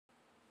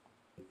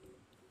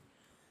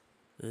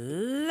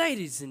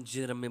Ladies and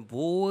gentlemen,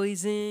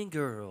 boys and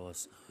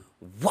girls,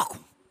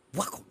 welcome,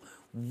 welcome,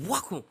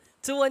 welcome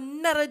to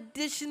another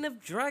edition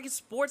of Dragon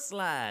Sports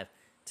Live.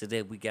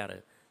 Today we got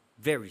a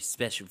very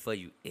special for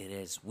you. It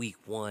is week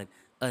 1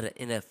 of the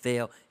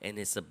NFL and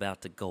it's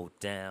about to go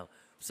down.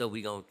 So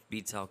we're going to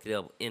be talking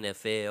about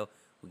NFL.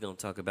 We're going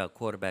to talk about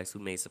quarterbacks who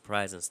made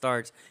surprising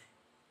starts.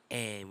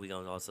 And we're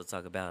going to also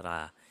talk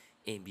about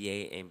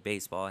NBA and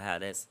baseball, how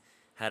that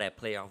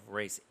playoff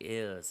race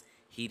is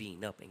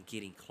heating up and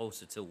getting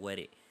closer to what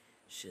it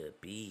should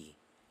be.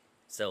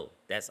 So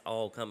that's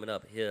all coming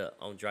up here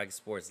on Dragon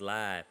Sports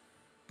Live.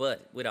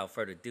 But without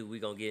further ado, we're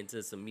going to get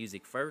into some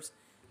music first.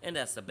 And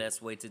that's the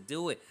best way to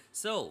do it.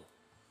 So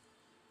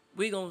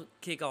we're going to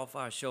kick off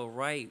our show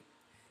right.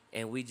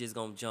 And we just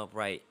going to jump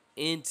right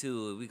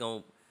into it. We're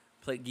going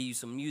to give you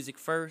some music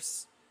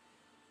first.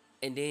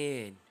 And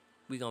then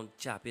we're going to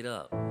chop it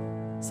up.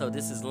 So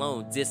this is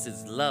Long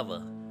Distance Lover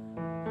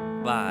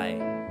by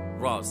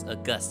Ross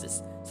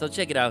Augustus. So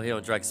check it out here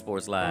on Dragon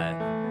Sports Live.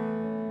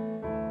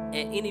 And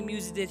any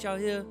music that y'all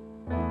hear,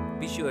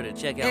 be sure to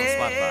check out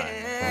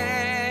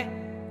Spotify.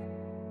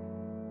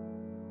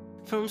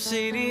 From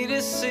city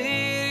to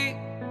city,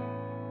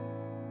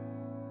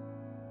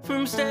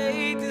 from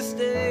state to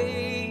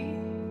state,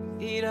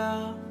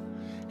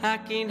 I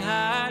can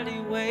hardly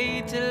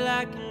wait till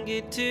I can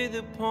get to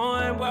the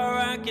point where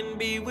I can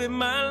be with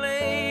my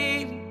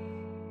lady.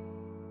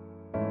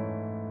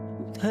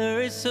 With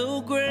her it's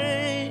so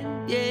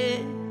grand, yeah.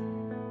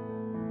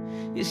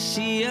 Yeah,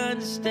 she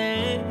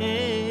understands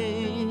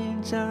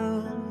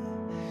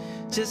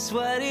just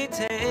what it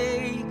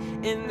takes,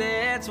 and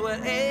that's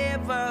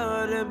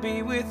whatever to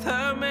be with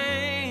her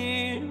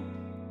man.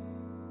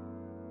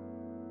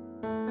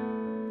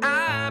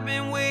 I've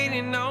been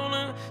waiting on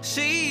her,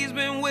 she's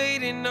been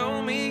waiting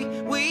on me.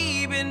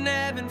 We've been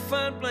having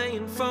fun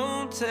playing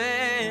phone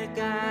tag.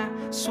 I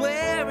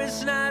swear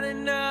it's not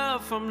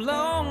enough, I'm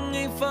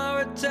longing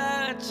for a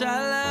touch.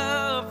 I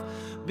love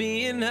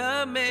being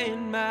her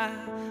man, my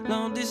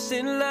long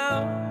distance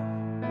love.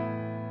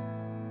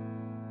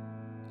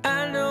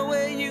 I know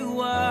where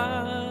you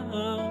are.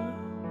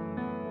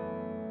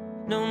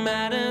 No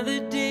matter the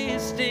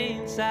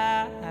distance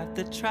I have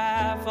to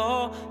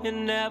travel, you're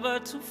never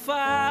too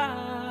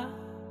far.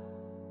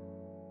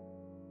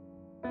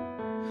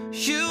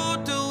 You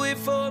do it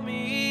for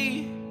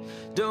me.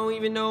 Don't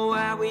even know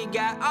how we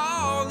got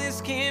all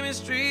this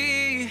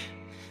chemistry.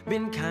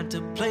 Been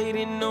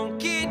contemplating on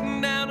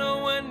getting down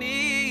on one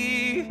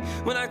knee.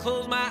 When I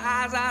close my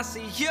eyes, I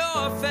see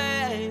your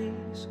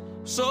face.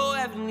 So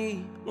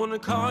heavenly, wanna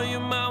call you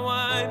my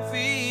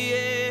wifey,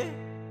 yeah.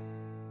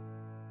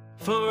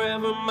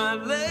 Forever my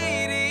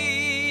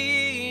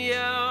lady,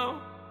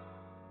 oh.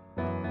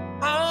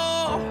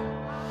 Oh,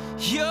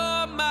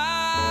 you're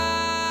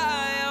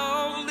my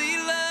only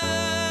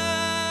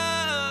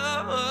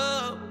love.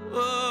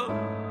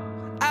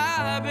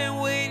 I've been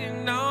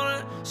waiting on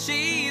her,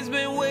 she's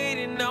been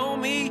waiting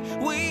on me.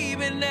 We've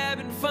been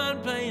having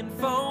fun playing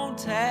phone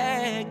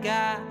tag.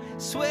 I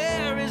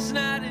swear it's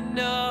not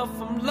enough,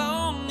 I'm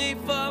longing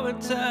for a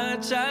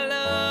touch. I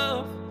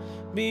love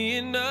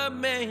being a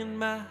man,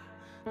 my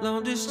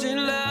long distance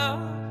love.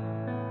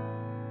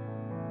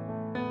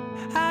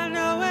 I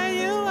know where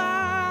you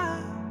are.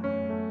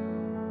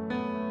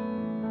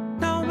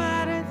 No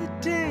matter the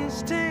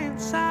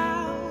distance,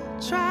 I'll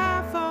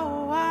try for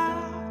a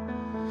while.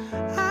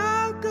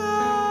 I'll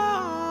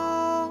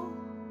go.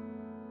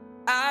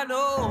 I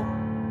know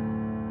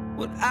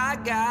what I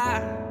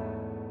got,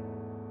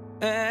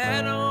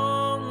 and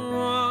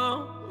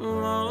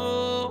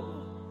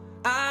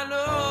I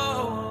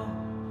know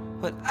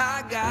what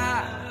I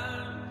got,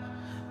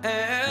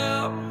 and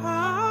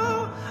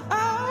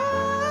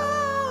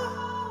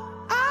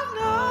I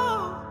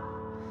know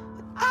what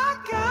I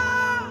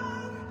got,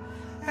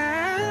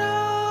 and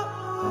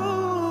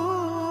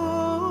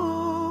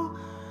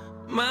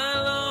my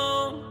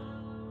long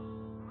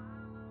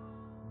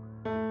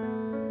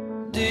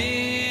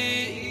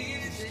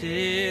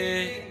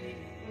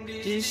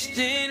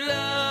distant love.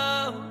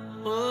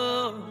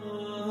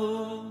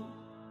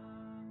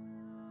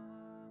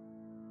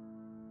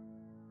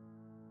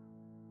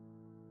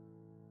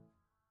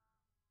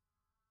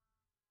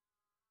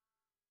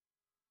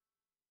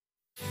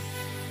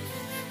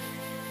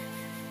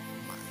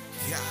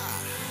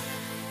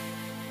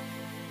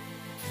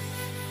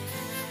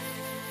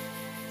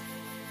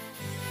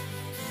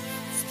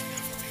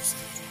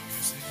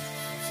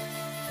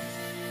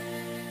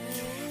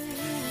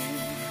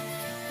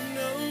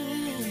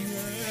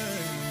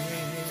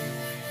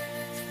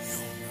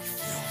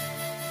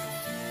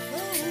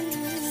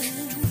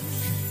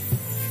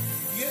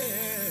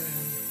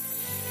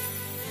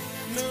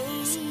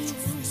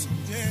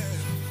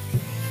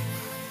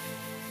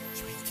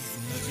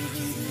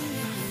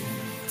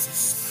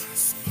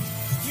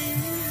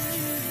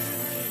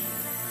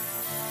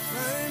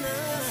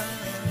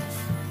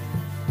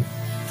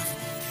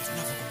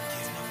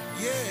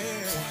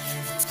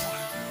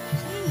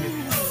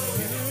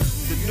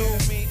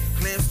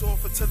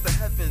 To the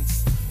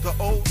heavens, the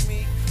old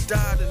me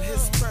died in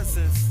his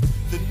presence.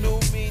 The new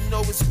me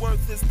know its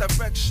worth, its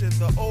direction.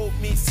 The old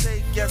me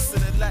say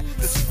guessing and lack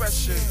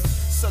discretion.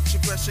 Such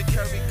aggression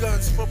carry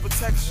guns for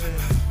protection.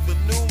 The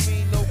new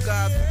me know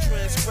God through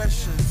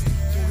transgressions,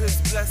 through his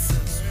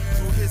blessings,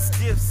 through his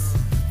gifts,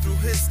 through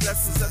his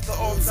lessons. At the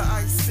altar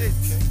I sit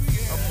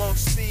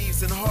amongst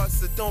thieves and hearts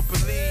that don't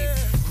believe.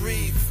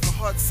 Grieve, the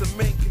hearts of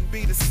men can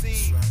be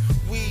deceived.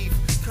 We've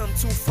come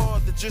too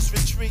far to just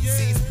retreat.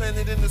 Seeds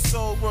planted in the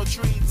soul, world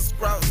trees and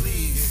sprout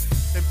leaves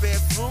and bear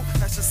fruit.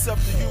 That's just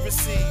something you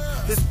receive.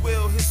 His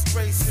will, his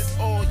grace is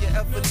all you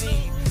ever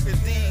need.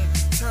 Indeed,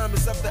 time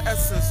is of the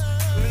essence.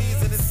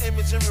 Please, in his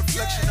image and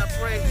reflection, I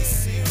pray he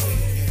see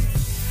me.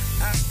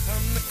 I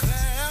come to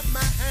clap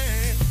my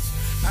hands.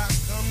 I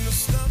come to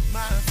stomp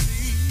my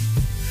feet.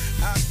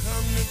 I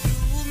come to do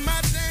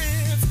my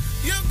dance.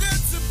 You got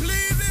to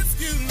please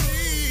excuse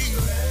me.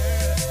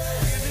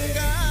 Giving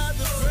God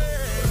the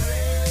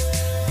praise.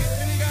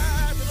 Giving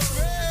God the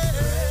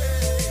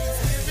praise.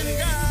 Giving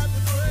God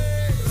the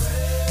praise.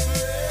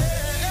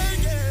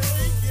 Yeah.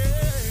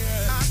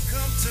 I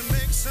come to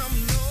make some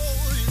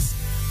noise.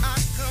 I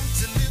come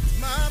to lift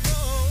my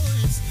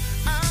voice.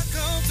 I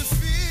come to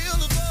feel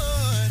the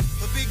void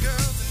for big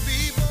girls and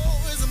big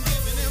boys. I'm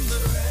giving him the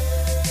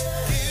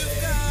give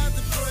God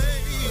the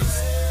praise.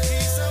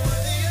 He's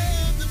somebody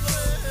of the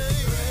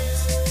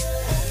praise.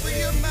 Open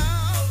your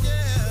mouth,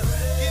 yeah,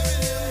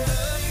 giving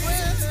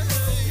him the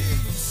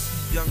praise.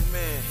 Young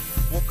man,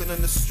 walking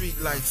on the street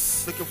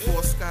lights, looking for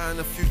a sky in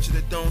the future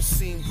that don't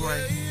seem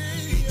bright.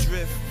 He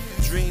drift,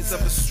 dreams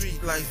of a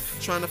street life,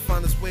 trying to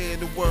find his way in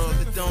the world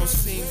that don't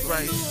seem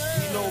right.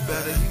 He know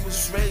better, he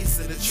was raised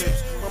in the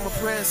church, mama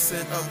prayers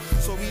sent up,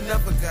 so he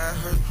never got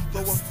hurt.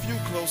 Though a few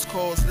close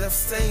calls left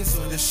stains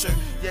on his shirt,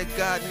 yet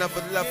God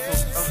never left him.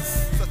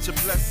 Such a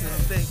blessing,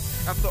 think,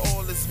 after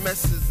all his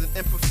messes and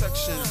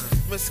imperfections,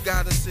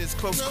 misguidances,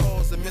 close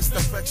calls and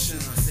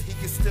misdirections, that he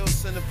can still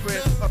send a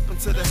prayer up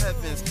into the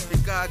heavens,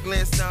 and God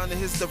glanced down in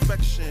his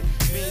direction,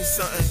 means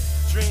something.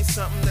 Dreamed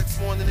something, next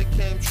morning it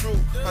came true.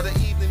 By the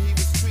evening he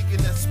was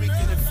tweaking and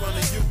speaking in front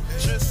of you.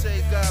 Should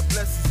say God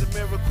blesses and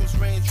miracles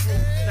reign true.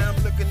 Now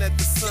I'm looking at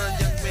the sun,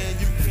 young man,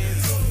 you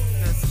can't do.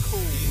 That's cool.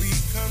 We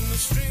come to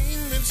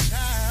stream and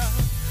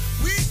shout.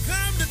 We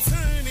come to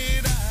turn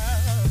it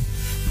out.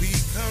 We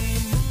come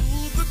to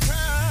move the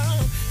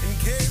crowd. In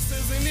case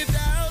there's any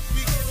doubt,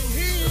 we giving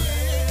him,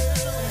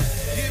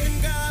 giving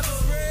God the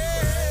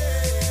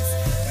praise.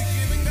 We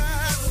giving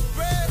God the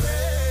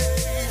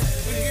praise.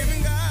 We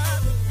giving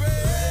God the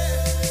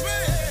praise. We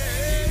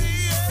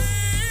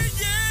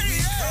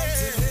come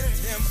to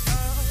lift him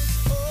up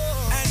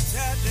and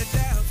tear the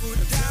devil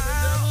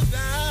down.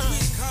 We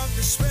come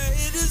to spread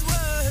his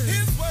word.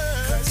 His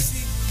word. 'Cause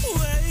he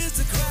weighs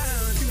the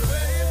crown. He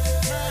weighs the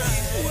crown.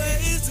 He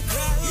weighs the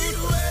crown. He weighs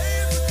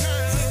the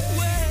crown. He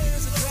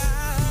weighs the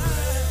crown.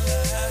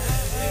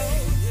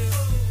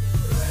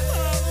 Oh,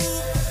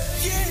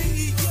 yeah,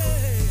 yeah.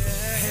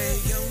 Hey,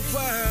 young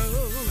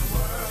world.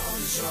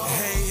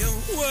 Hey,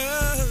 young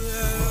world.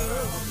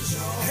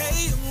 Hey,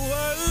 young world.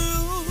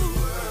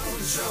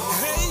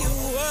 Hey,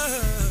 young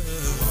world.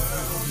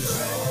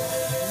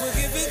 We're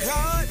giving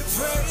God the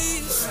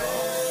praise.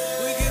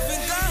 We're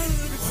giving God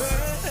the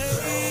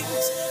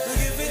praise. We're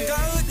giving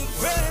God the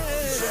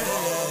praise.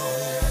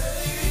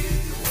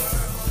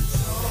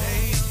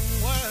 Hey, young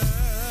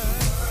world.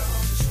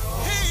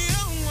 Hey,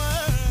 young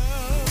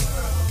world.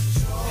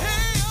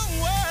 Hey, young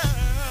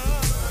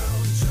world.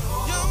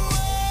 Young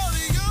world,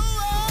 young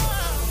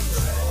world.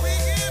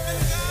 We're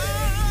giving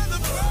God the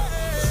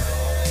praise.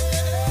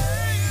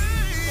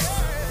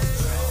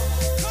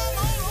 Come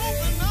on,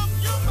 open up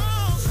your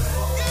mouth.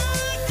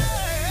 Yeah,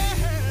 yeah.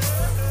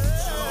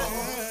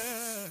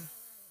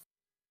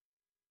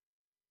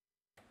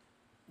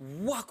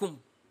 Welcome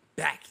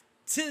back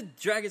to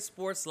Dragon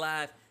Sports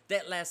Live.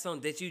 That last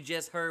song that you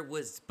just heard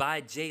was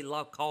by J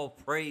Law called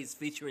Praise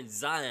featuring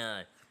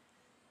Zion.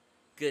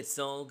 Good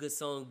song,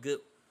 good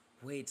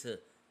way to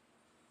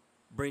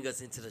bring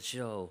us into the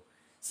show.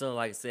 So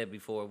like I said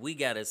before, we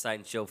got an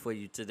exciting show for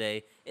you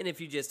today. And if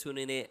you just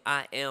tuning in,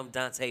 I am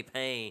Dante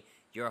Payne,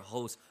 your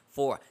host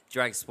for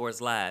Dragon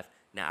Sports Live.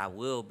 Now I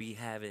will be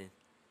having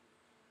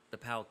the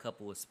power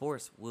couple of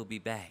sports will be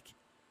back.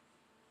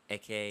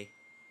 AKA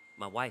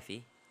my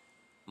wifey,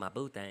 my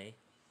boo thing,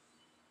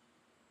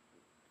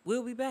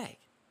 will be back.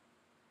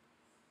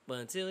 But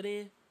until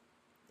then,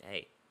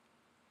 hey,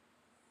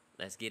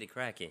 let's get it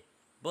cracking.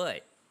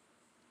 But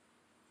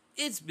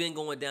it's been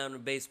going down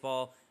in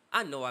baseball.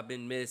 I know I've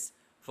been missed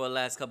for the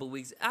last couple of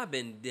weeks. I've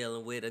been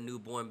dealing with a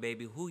newborn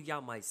baby who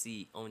y'all might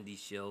see on this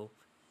show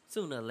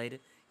sooner or later.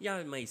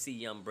 Y'all might see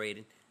young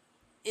Braden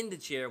in the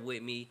chair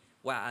with me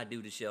while I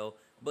do the show.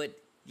 But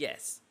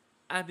yes,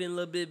 I've been a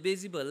little bit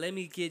busy, but let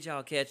me get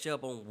y'all catch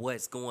up on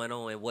what's going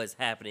on and what's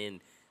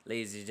happening,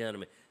 ladies and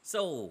gentlemen.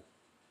 So,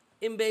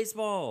 in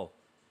baseball,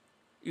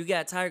 you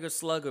got Tiger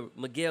slugger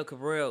Miguel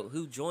Cabrera,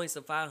 who joins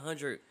the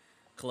 500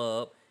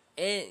 club,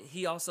 and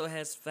he also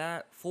has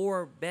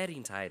 4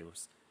 batting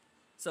titles.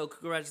 So,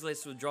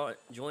 congratulations for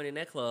joining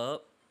that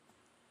club.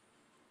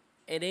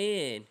 And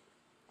then,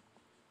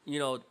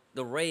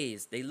 the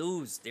Rays, they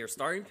lose their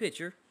starting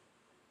pitcher,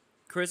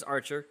 Chris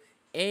Archer,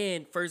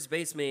 and first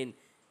baseman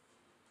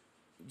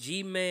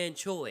G-Man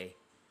Choi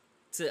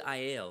to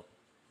IL.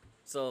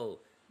 So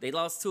they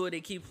lost two of their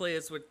key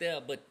players with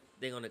them, but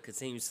they're gonna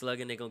continue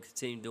slugging. They're gonna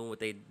continue doing what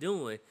they're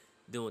doing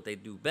what they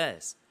do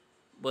best.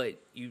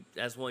 But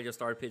that's one of your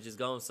starting pitchers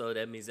gone, so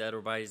that means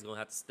everybody's gonna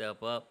have to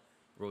step up.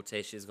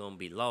 Rotation is gonna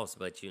be lost,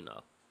 but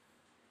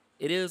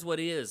it is what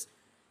it is.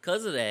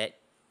 Because of that,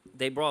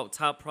 they brought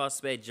top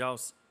prospect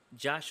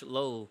Josh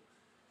Lowe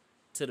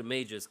to the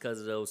majors because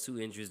of those two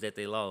injuries that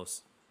they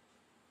lost.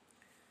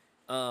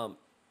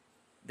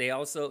 They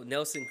also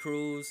Nelson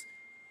Cruz.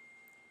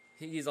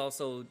 He's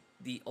also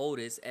the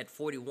oldest at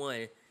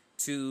 41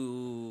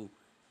 to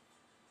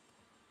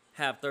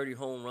have 30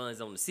 home runs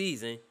on the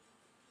season.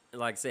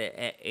 Like I said,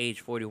 at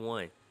age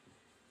 41.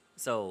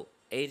 So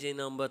age ain't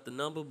nothing but the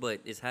number, but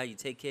it's how you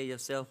take care of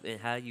yourself and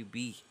how you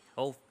be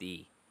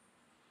healthy.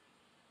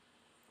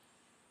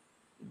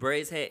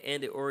 Braves had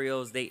ended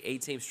Orioles. They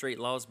 18 straight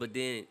loss, but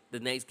then the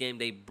next game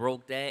they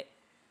broke that.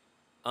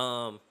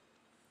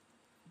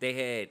 They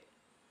had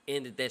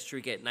ended that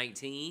streak at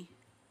 19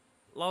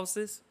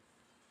 losses.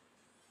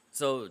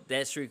 So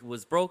that streak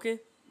was broken,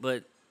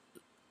 but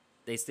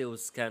they still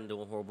was kind of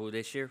doing horrible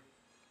this year.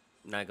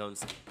 I'm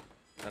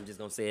just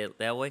gonna say it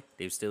that way.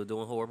 They're still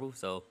doing horrible.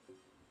 So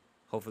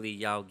hopefully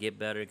y'all get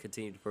better and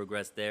continue to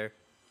progress there.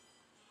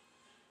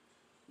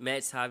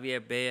 Mets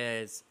Javier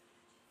Baez,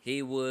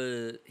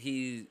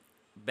 he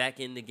back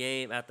in the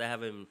game after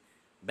having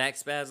back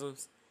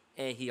spasms,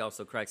 and he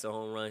also cracks a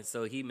home run.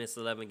 So he missed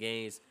 11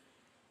 games.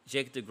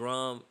 Jacob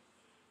deGrom,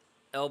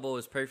 elbow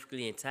is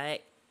perfectly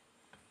intact.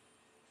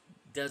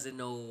 Doesn't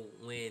know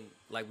when,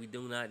 we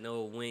do not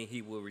know when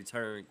he will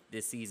return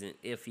this season,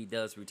 if he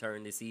does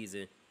return this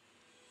season.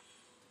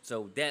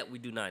 So that we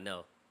do not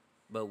know.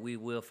 But we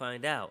will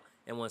find out.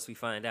 And once we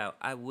find out,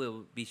 I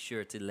will be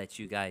sure to let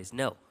you guys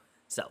know.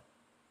 So,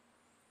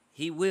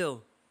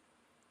 we'll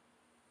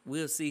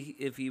see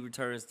if he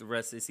returns the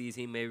rest of the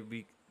season. He may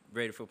be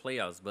ready for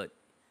playoffs, but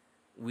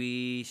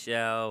we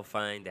shall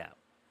find out.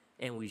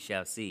 And we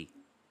shall see.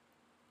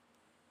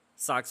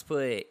 Sox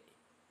put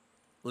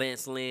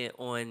Lance Lynn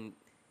on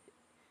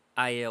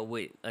IL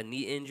with a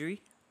knee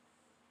injury.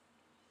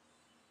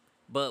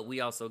 But we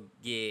also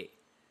get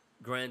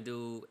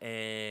Grandal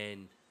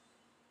and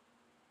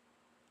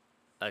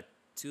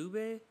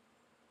Atube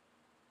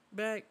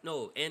back?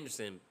 No,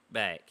 Anderson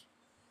back.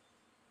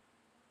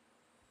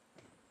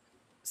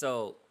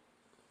 So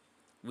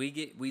we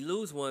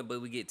lose one,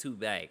 but we get two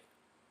back,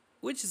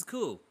 which is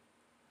cool.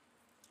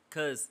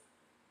 Cause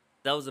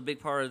that was a big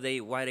part of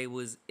why they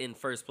was in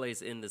first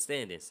place in the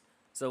standings.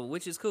 So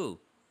which is cool.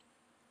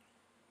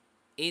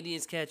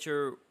 Indians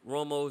catcher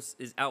Ramos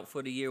is out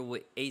for the year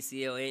with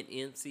ACL and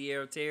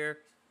MCL tear.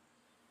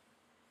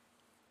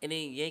 And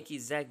then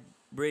Yankees Zach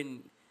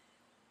Britton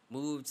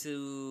moved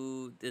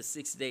to the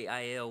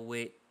 6-day IL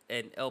with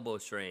an elbow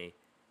strain.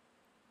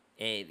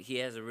 And he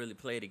hasn't really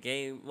played a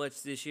game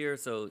much this year,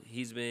 so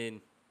he's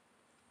been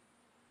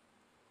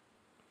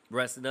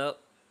resting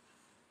up.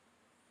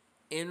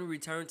 In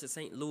return to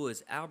St.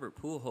 Louis, Albert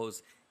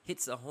Pujols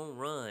hits a home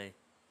run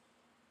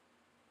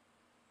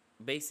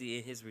basically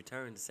in his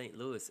return to St.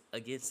 Louis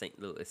against St.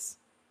 Louis.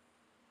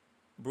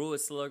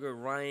 Brewers slugger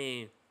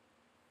Ryan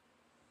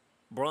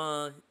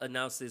Braun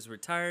announced his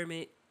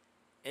retirement,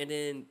 and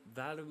then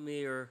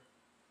Vladimir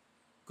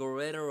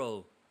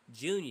Guerrero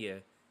Jr.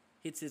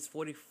 hits his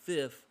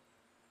 45th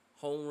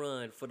home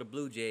run for the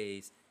Blue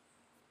Jays.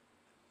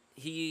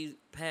 He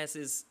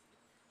passes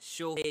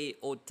Shohei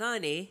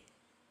Ohtani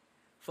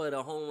for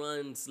the home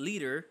runs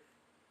leader,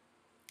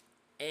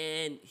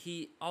 and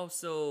he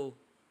also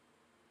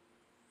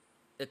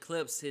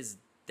eclipsed his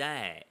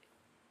dad.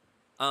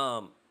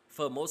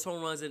 For most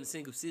home runs in a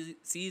single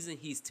season,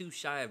 he's too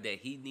shy of that.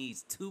 He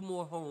needs 2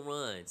 more home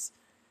runs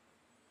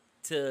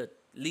to at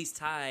least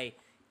tie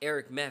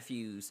Eric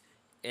Matthews,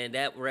 and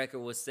that record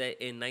was set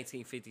in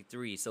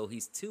 1953. So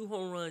he's 2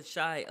 home runs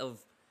shy of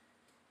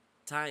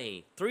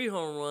tying, 3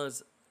 home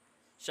runs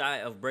shy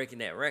of breaking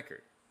that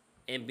record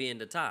and being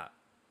the top.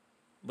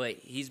 But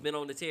he's been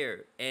on the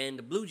tear, and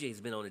the Blue Jays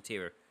been on the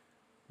tear.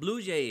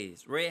 Blue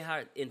Jays, red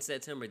hot in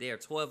September. They are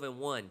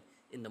 12-1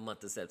 in the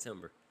month of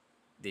September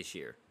this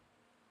year.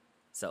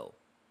 So,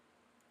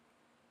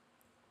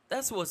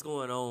 that's what's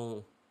going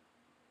on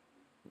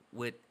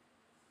with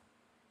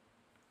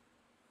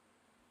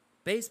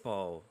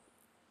baseball.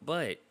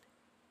 But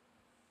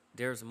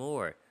there's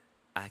more.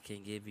 I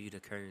can give you the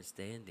current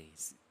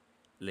standings,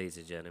 ladies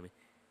and gentlemen.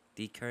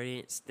 The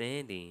current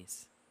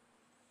standings.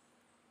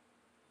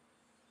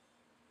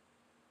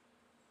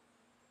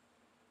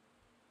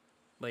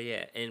 But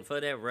yeah, and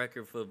for that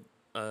record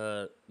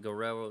for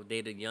Guerrero,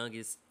 they the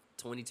youngest,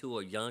 22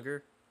 or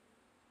younger,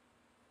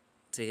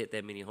 to hit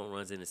that many home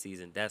runs in a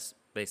season. That's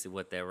basically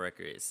what that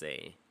record is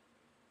saying.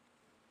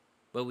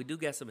 But we do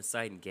got some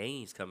exciting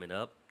games coming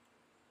up.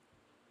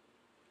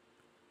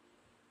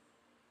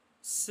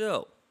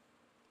 So,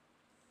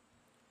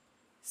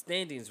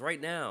 standings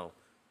right now.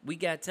 We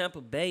got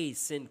Tampa Bay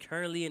sitting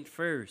currently in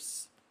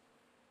first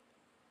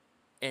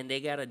And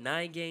they got a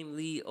 9-game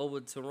lead over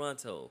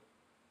Toronto.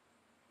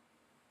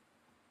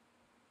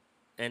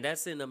 And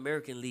that's in the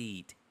American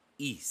League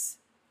East.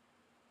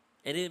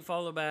 And then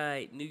followed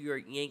by New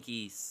York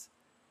Yankees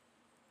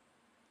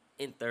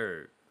in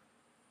third.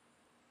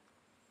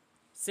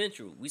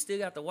 Central, we still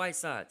got the White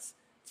Sox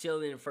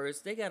chilling in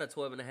first. They got a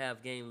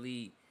 12.5 game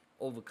lead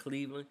over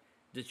Cleveland.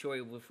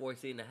 Detroit with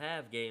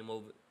 14.5 game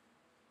over.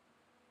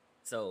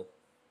 So,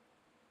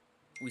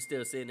 we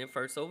still sitting in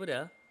first over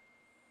there.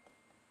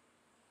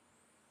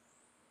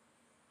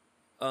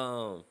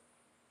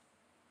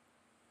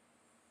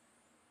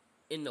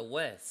 In the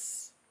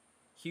West,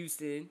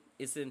 Houston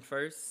is in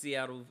first.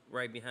 Seattle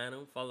right behind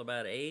them, followed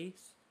by the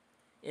A's.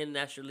 And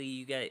naturally,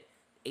 you got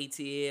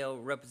ATL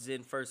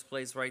representing first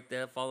place right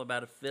there, followed by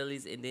the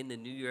Phillies, and then the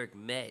New York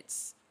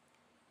Mets.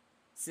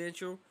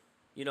 Central,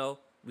 you know,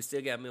 we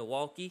still got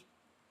Milwaukee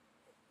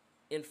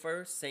in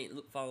first,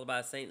 followed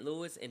by St.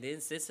 Louis, and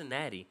then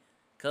Cincinnati.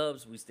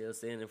 Cubs, we still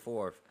sitting in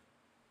fourth.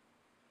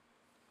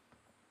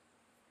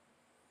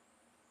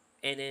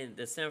 And then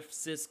the San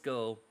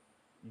Francisco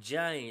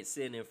Giants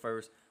sitting in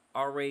first,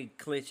 already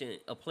clinching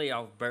a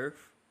playoff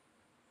berth.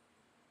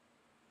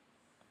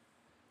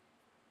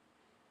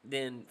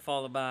 Then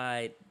followed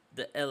by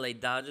the LA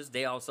Dodgers.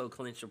 They also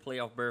clinched a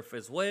playoff berth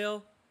as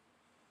well.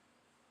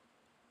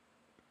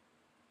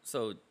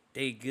 So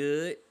they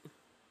good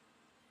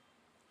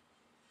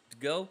to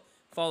go.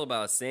 Followed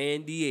by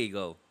San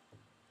Diego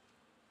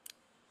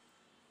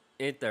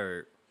in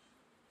third.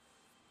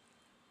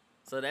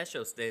 So that's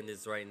your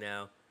standards right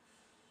now.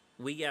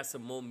 We got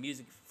some more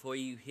music for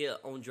you here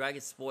on Dragon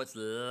Sports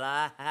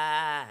Live.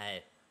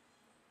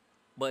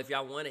 But if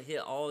y'all want to hear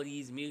all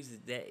these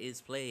music that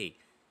is played,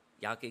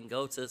 y'all can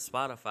go to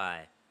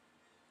Spotify,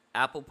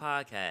 Apple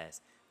Podcasts,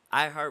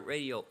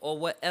 iHeartRadio, or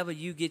wherever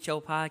you get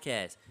your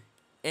podcast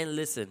and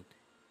listen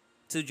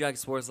to Dragon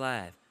Sports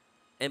Live.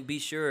 And be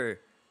sure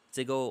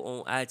to go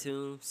on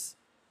iTunes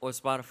or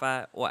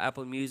Spotify or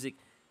Apple Music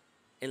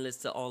and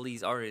listen to all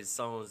these artists'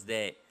 songs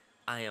that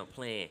I am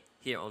playing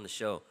here on the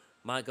show.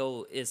 My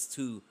goal is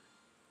to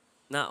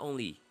not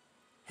only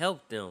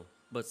help them,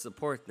 but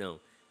support them.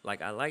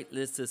 Like, I like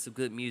listening to some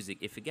good music.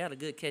 If it got a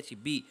good catchy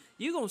beat,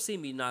 you're going to see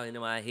me knocking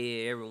in my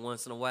head every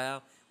once in a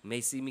while. You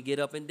may see me get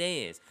up and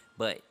dance.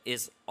 But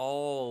it's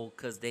all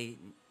because they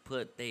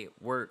put their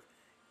work,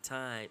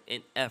 time,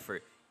 and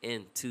effort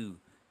into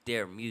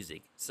their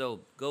music. So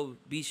go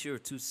be sure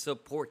to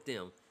support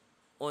them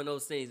on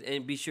those things.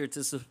 And be sure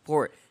to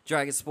support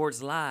Dragon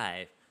Sports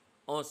Live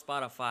on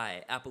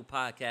Spotify, Apple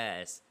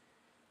Podcasts,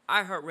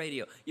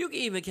 iHeartRadio. You can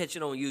even catch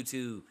it on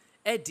YouTube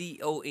at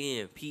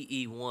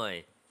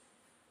DONPE1.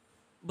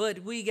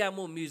 But we got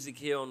more music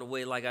here on the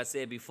way, like I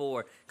said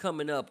before.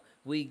 Coming up,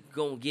 we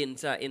gonna get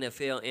into our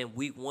NFL, and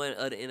week 1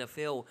 of the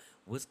NFL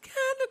was kind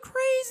of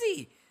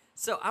crazy.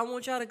 So I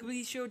want y'all to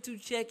be sure to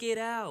check it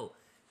out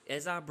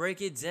as I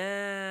break it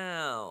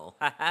down.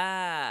 Ha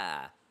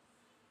ha.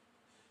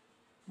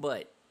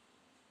 But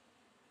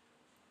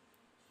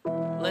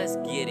let's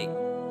get it.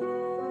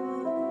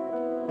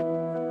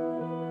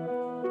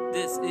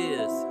 This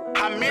is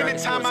how many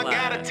times I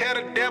gotta tell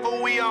the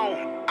devil we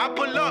on? I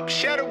pull up,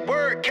 share the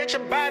word, catch a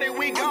body,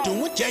 we gone.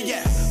 Do it,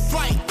 yeah.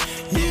 Flight,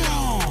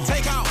 yeah.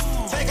 Take out,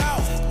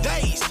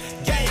 days,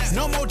 games.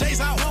 No more days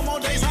out,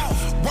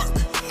 Work,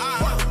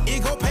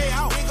 it go pay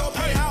out,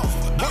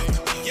 Work,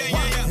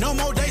 yeah. No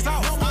more days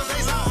out,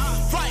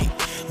 Flight,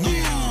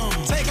 yeah.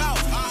 Take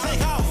out,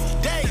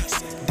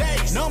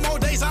 days. No more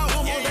days out,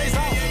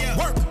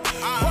 Work,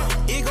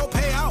 it go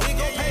pay out,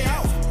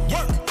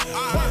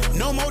 Work,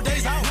 no more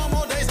days out,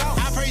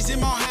 I praise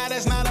him on high,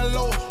 that's not a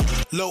low.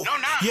 No,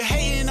 you're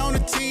hating on the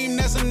team,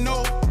 that's a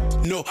no.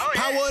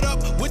 Powered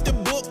up with the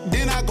book,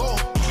 then I go.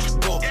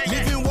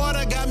 Living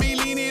water got me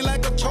leaning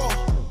like a chore.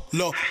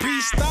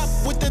 Please stop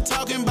with the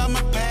talking about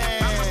my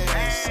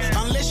past.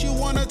 Unless you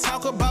wanna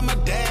talk about my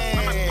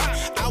dad.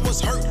 I was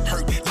hurt,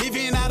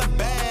 living out of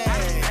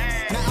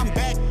bag. Now I'm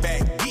back,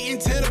 getting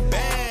to the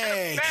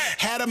bag.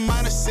 Had a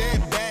minor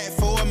setback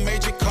for a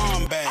major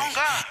comeback.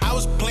 I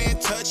was playing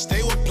touch,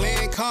 they were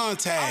playing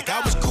contact. I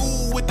was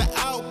cool with the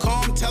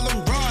outcome, tell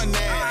them run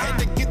that. Had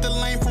to get the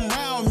lane from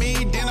around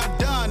me, then I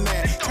done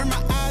that. Turn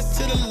my eyes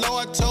to the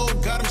Lord,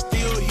 told God I'm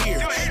still here.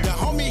 The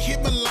homie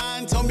hit my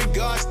line, told me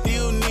God's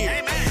still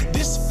near.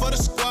 This for the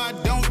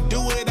squad, don't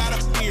do it out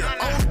of fear.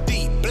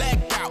 OD,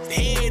 blacked out,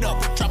 head up,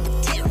 drop a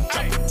tear.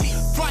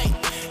 Flight,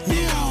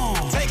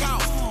 yeah. Take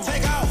out,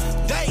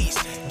 days,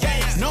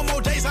 games. No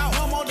more days out,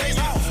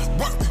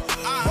 Work,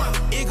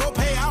 it go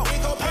pay out,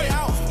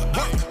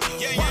 Work,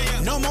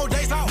 yeah. No more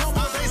days out,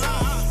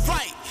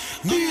 Flight,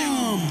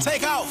 yeah.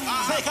 Take out,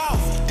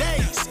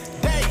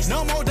 days.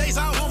 No more days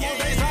out,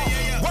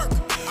 Work,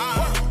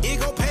 it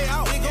go pay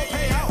out,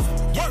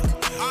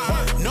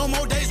 Work, no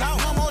more days out,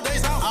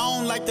 I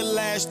don't like the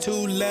last 2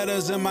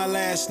 letters in my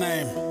last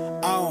name.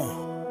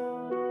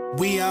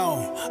 We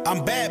on.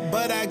 I'm back,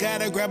 but I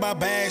gotta grab my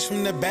bags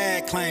from the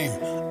bag claim.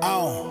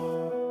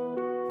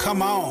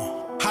 Come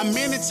on. How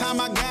many times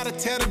I gotta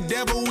tell the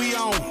devil we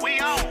on?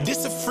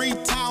 This a free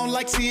town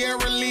like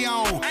Sierra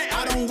Leone.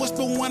 I don't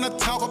whisper when I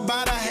talk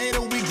about a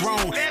hater, we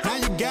grown. Now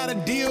you got a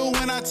deal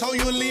when I told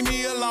you leave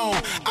me alone.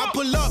 I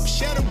pull up,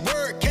 share the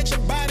word, catch a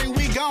body,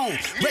 we gone.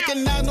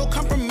 Recognize no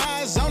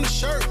compromise on the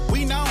shirt,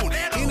 we known.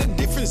 In a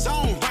different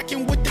zone,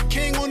 rocking with the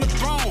king on the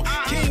throne.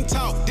 King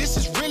talk, this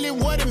is really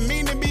what it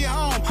mean to be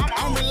home.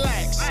 I'm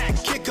relaxed,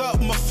 kick up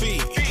my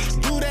feet.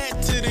 Do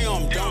that to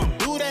them, don't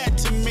do that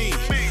to me.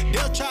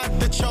 They'll try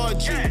to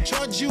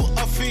charge you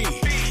a fee.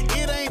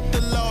 It ain't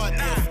the Lord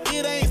if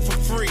it ain't for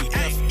free.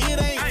 If it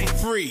ain't for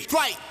free.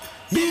 Flight,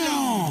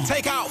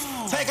 take off,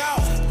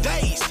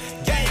 days,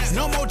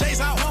 no more days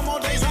out,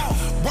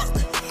 work,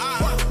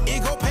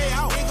 it go pay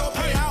out,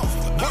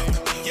 work,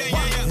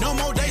 no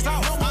more days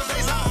out,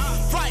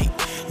 flight,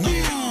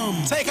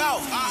 take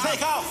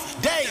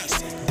off,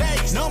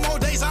 days, no more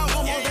days out,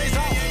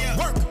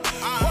 work,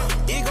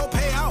 it go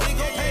pay out,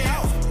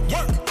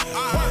 work,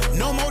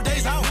 no more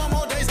days out,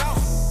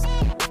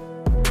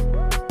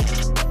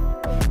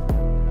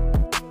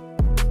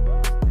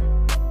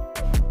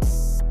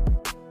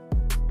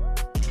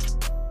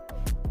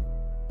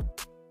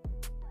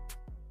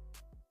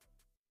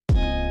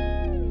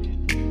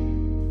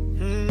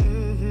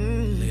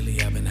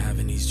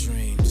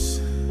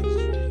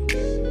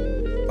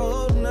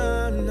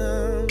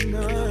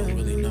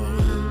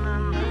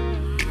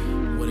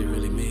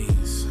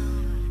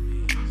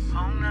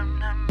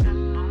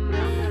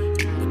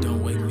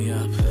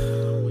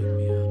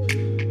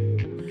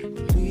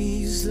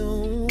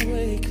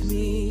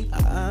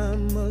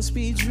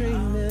 be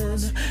dreaming,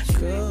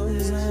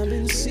 cause I've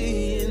been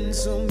seeing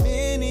so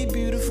many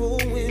beautiful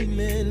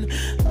women.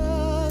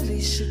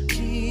 Alicia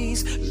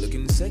Keys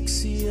looking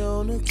sexy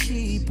on a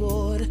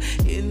keyboard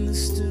in the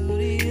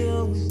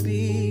studio.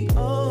 Be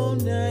all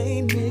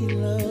night, make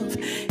love.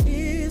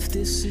 If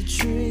this a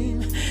dream,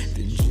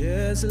 then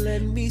just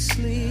let me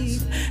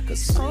sleep,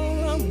 cause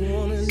all I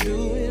wanna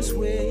do is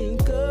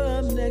wake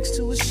up next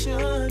to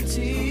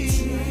Ashanti.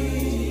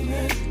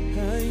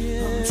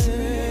 I'm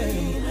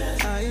dreaming,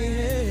 I'm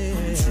dreaming.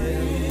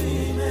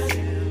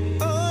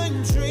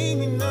 I'm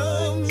dreaming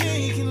of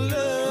making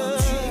love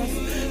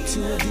to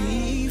a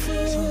diva.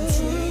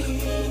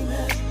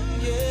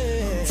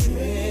 Yes.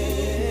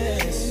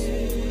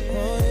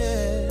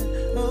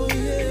 Oh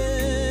yeah.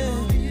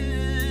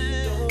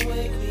 Don't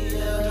wake me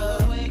up,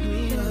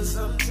 cause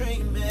I'm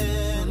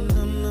dreaming.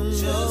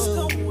 Just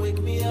don't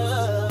wake me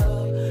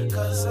up,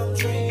 cause I'm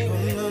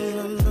dreaming.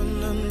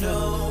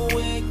 Don't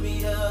wake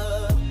me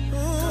up,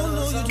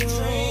 cause I'm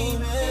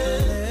dreaming.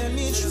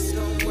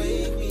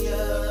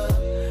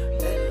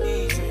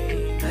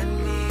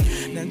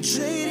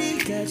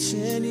 JD got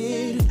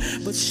Janet,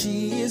 but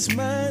she is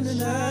mine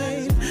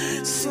tonight.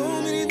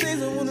 So many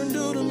things I wanna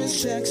do to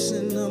Miss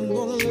Jackson. I'm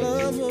gonna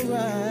love her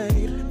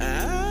right.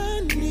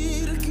 I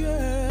need a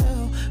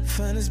girl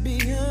fine as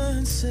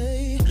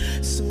Beyonce,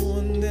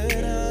 someone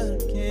that I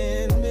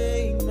can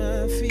make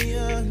my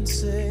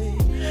fiance.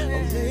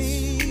 Or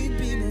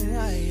maybe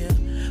Mariah,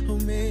 or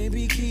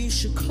maybe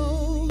Keisha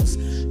Cole,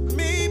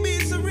 maybe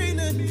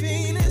Serena and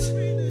Venus.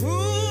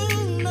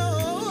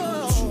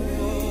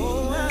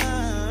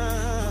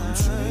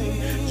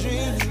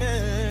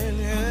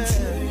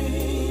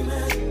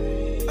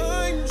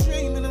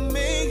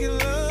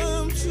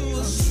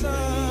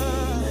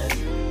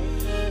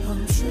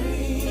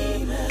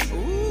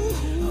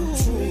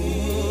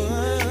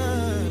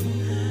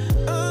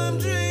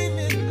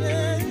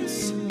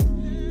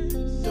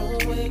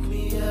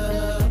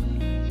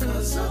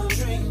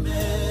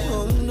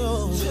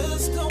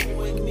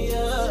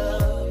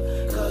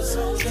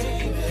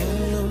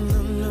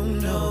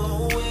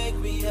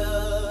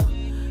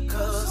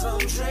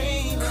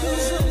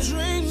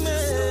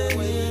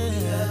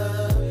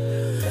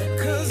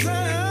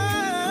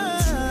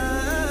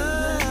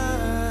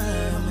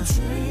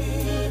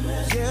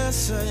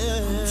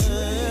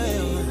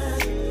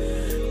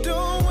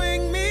 Don't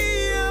wake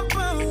me up, I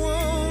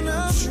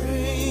wanna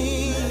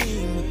dream.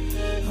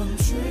 I'm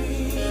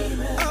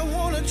dreaming. I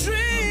wanna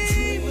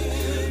dream.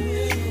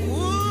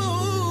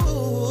 Ooh,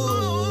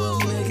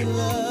 making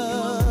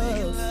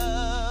love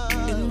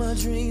in my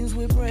dreams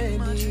with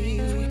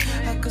Brandy.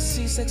 I could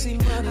see sexy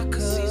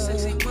Monica,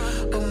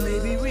 or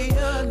maybe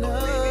Rihanna.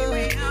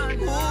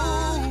 Ooh,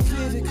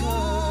 Vivica,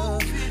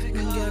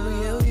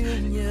 Gabrielle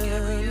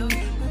Union.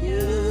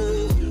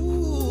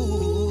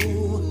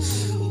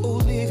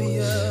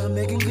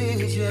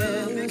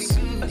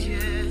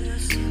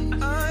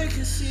 I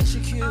can see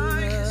Shakira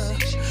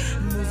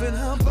moving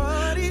her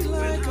body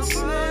like a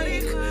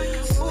snake.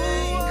 Oh,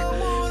 I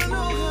wanna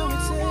know how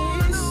it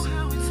tastes.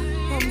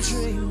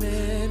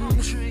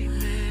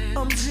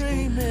 I'm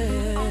dreaming.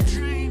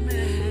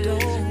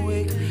 Don't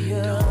wake me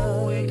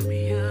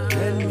up.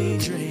 Let me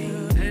dream.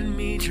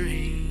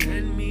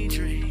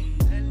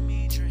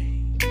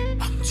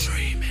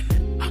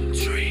 I'm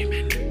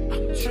dreaming.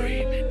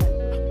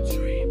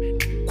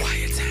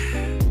 Quiet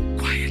time.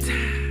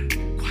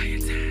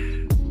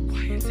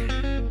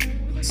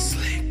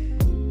 Slick.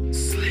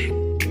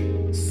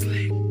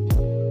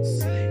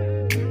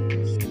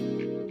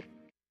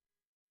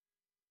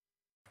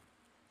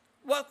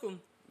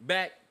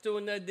 Back to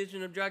another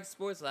edition of Dragon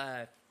Sports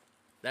Live.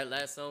 That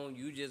last song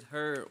you just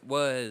heard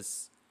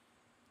was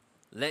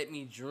Let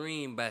Me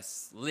Dream by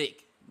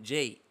Slick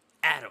J.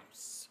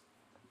 Adams,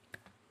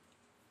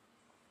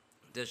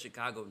 the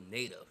Chicago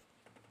native.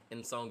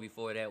 And the song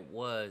before that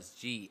was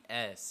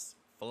GS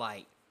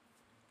Flight.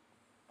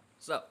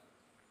 So,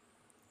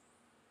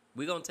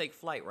 we're going to take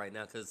flight right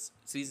now because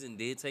season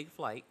did take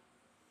flight.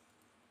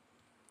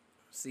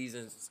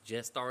 Season's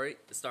just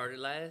started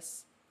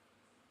last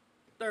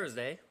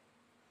Thursday.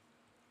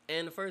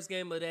 And the first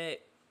game of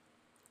that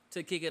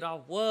to kick it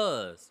off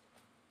was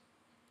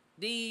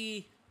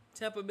the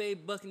Tampa Bay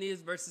Buccaneers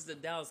versus the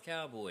Dallas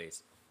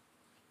Cowboys.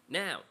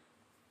 Now,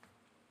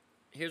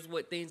 here's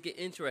what things get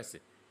interesting.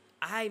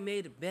 I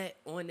made a bet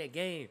on that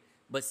game,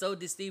 but so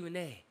did Stephen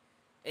A.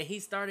 And he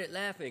started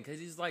laughing because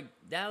he's like,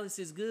 Dallas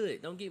is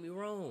good. Don't get me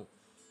wrong.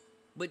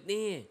 But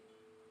then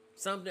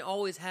something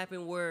always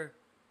happened where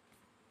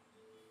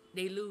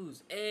they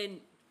lose. And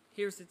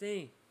here's the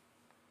thing.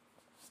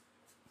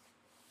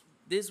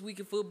 This week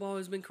of football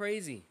has been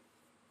crazy.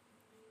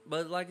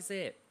 But like I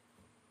said,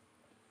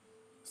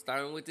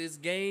 starting with this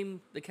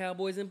game, the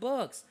Cowboys and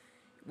Bucks,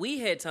 we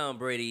had Tom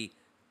Brady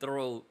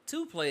throw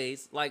 2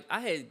 plays. Like,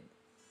 I had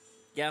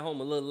got home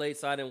a little late,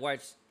 so I didn't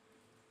watch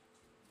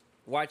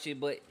it.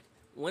 But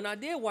when I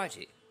did watch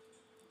it,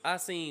 I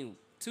seen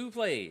 2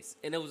 plays,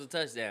 and it was a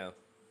touchdown.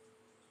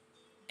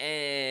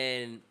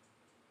 And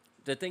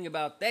the thing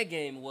about that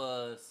game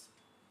was,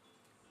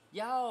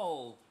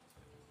 y'all.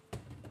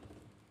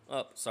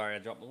 Oh, sorry, I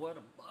dropped my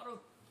water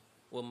bottle.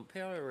 Well, my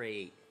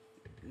Powerade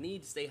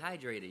need to stay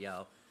hydrated,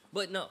 y'all.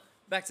 But no,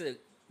 back to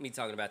me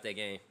talking about that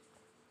game.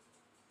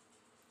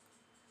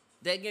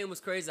 That game was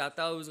crazy. I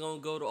thought it was going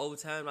to go to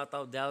overtime. I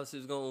thought Dallas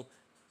was going to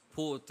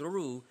pull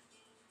through.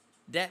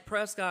 Dak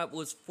Prescott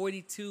was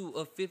 42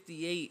 of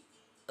 58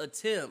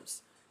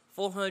 attempts,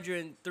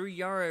 403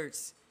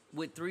 yards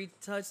with 3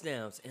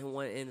 touchdowns and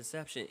 1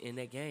 interception in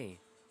that game.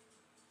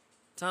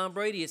 Tom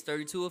Brady is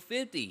 32 of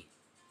 50,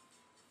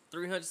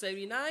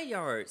 379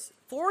 yards,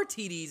 4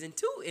 TDs and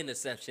 2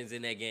 interceptions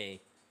in that game.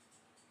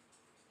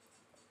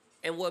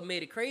 And what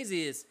made it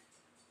crazy is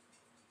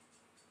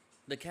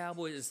the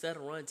Cowboys, instead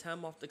of running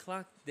time off the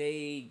clock,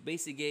 they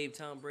basically gave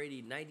Tom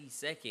Brady 90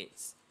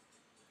 seconds.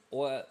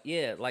 Or,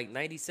 yeah, like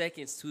 90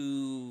 seconds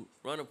to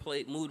run a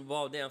play, move the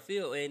ball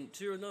downfield. And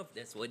sure enough,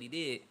 that's what he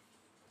did.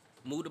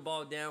 Move the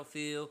ball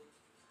downfield,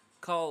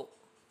 caught,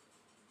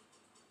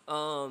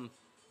 got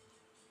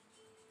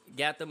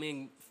them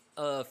in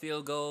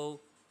field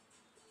goal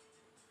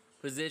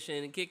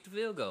position and kicked the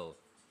field goal.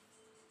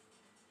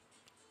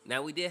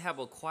 Now, we did have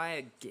a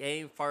quiet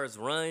game as far as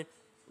run.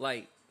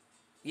 Like,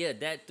 yeah,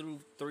 that threw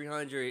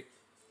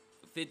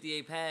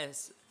 358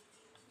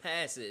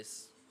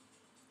 passes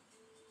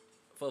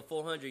for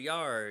 400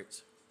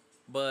 yards,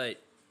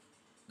 but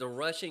the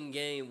rushing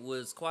game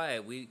was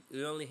quiet. We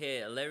only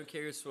had 11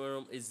 carries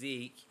from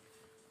Zeke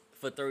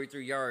for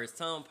 33 yards.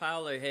 Tom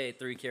Pollard had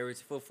 3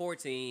 carries for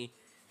 14.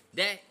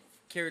 Dak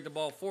carried the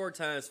ball 4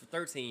 times for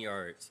 13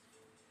 yards.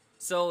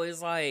 So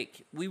it's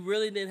like we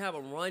really didn't have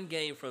a run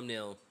game from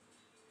them.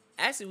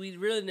 Actually, we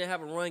really didn't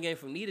have a run game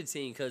from neither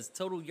team because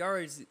total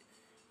yards,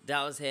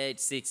 Dallas had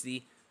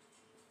 60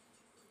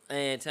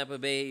 and Tampa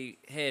Bay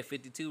had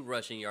 52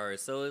 rushing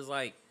yards. So it's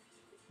like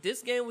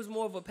this game was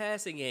more of a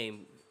passing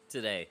game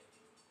today.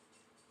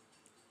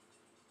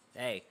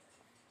 Hey,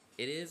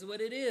 it is what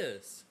it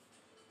is.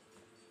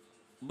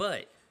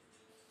 But,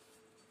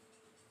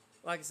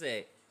 like I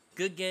said,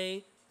 good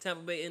game.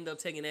 Tampa Bay ended up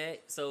taking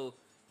that. So,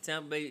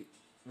 Tampa Bay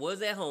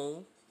was at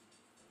home.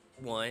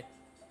 1.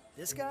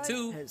 This guy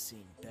 2, has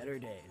seen better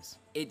days.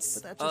 It's,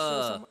 But that just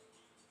shows how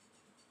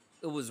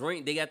it was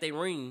ring. They got their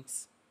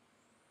rings.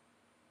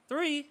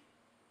 3,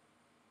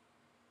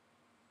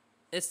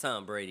 it's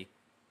Tom Brady.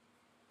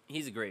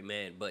 He's a great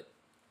man, but,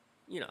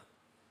 you know.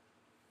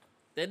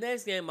 The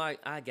next game I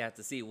got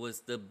to see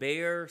was the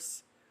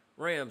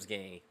Bears-Rams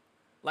game.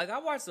 Like, I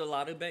watched a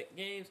lot of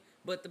games,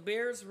 but the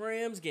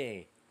Bears-Rams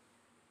game,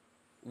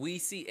 we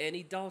see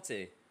Andy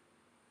Dalton.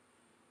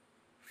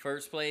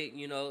 First play,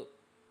 you know,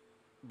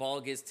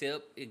 ball gets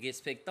tipped, it gets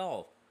picked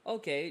off.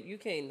 Okay, you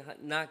can't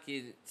knock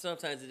it.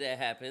 Sometimes that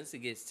happens, it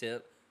gets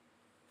tipped.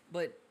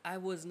 But I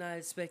was not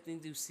expecting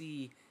to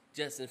see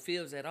Justin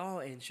Fields at all,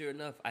 and sure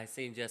enough, I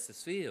seen Justin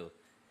Fields.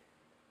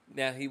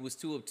 Now, he was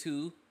 2 of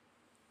 2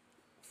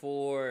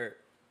 for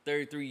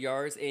 33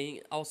 yards, and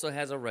he also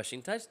has a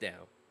rushing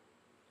touchdown.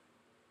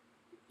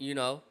 You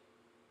know,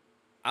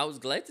 I was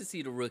glad to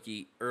see the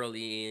rookie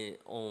early in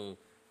on,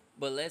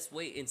 but let's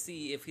wait and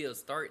see if he'll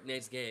start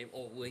next game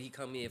or will he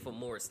come in for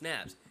more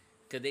snaps.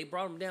 Because they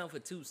brought him down for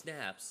 2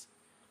 snaps,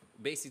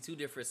 basically 2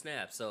 different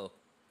snaps. So,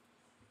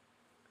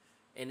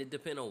 and it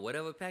depends on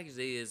whatever package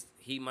it is,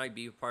 he might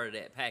be a part of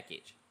that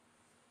package.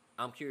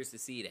 I'm curious to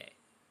see that.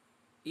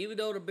 Even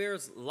though the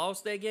Bears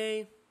lost that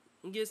game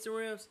against the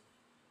Rams,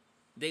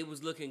 they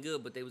was looking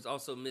good, but they was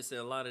also missing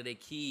a lot of their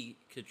key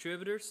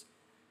contributors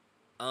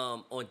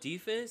on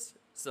defense.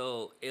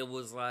 So it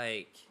was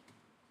like,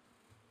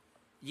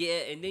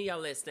 yeah, and then y'all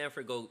let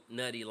Stanford go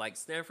nutty. Like,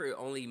 Stanford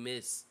only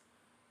missed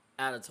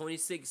Out of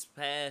 26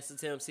 pass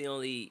attempts, he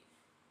only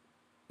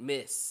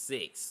missed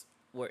 6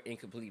 were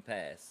incomplete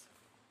pass.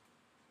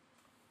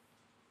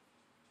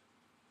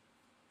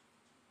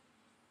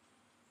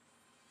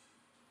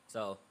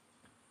 So,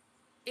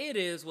 it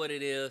is what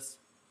it is.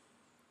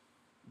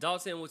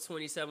 Dalton was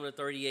 27 to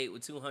 38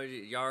 with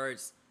 200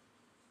 yards,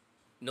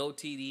 no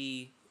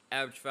TD,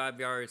 average 5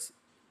 yards,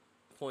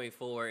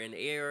 .4 in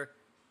the air,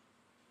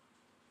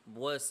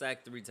 was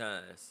sacked 3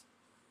 times.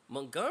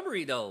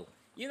 Montgomery, though,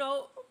 you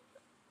know,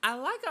 I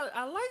like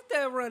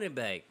that running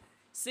back.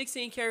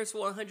 16 carries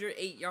for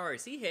 108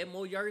 yards. He had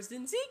more yards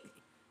than Zeke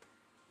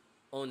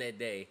on that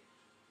day.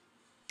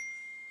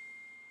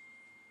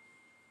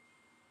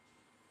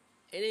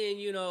 And then,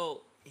 you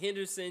know,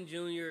 Henderson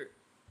Jr.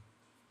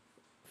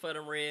 for the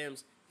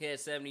Rams, he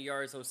had 70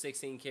 yards on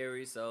 16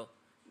 carries, so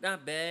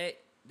not bad.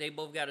 They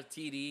both got a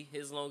TD.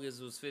 His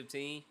longest was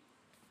 15.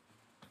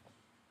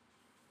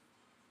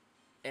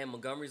 And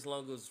Montgomery's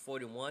longest was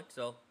 41,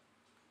 so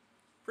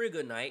pretty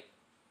good night.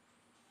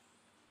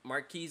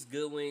 Marquise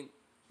Goodwin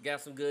got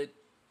some good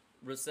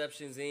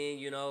receptions in,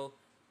 you know,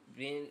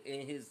 being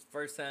in his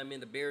first time in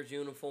the Bears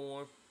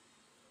uniform.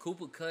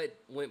 Cooper Kupp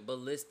went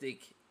ballistic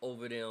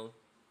over them.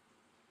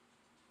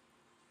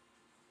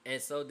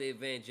 And so did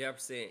Van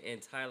Jefferson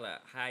and Tyler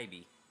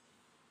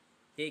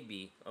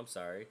Higbee. I'm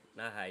sorry,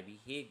 not Higbee,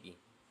 Higbee.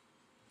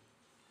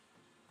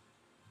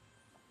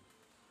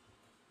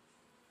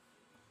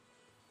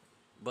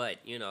 But,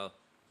 you know,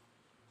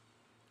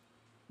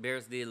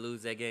 Bears did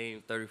lose that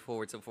game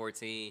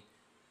 34-14.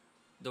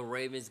 The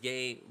Raiders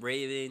game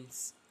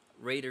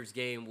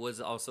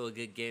was also a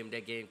good game.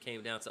 That game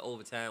came down to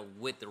overtime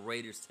with the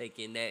Raiders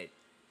taking that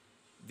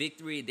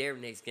victory. Their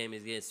next game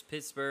is against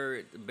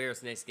Pittsburgh. The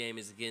Bears' next game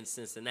is against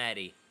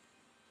Cincinnati.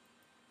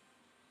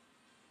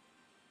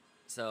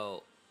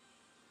 So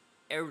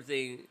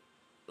everything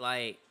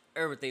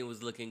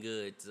was looking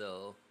good.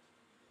 So,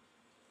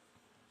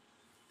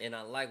 and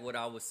I like what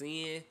I was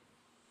seeing.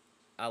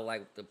 I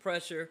like the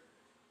pressure.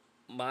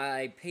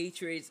 My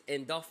Patriots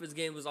and Dolphins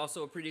game was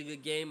also a pretty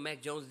good game.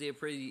 Mac Jones did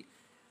pretty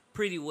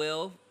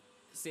well,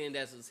 seeing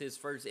that was his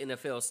first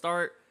NFL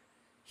start.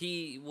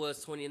 He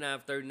was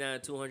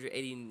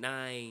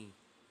 29-39,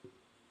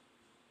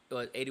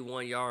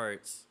 81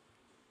 yards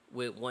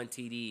with 1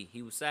 TD.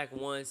 He was sacked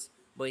once,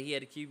 but he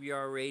had a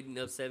QBR rating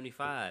of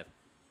 75.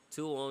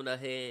 2 on the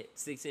head,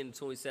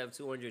 16-27,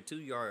 202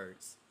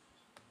 yards.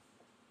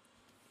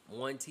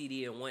 1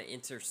 TD and 1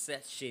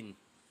 interception.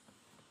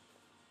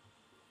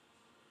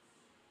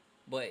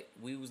 But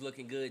we was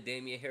looking good.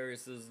 Damian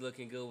Harris was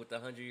looking good with the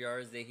 100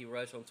 yards that he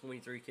rushed on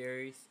 23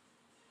 carries.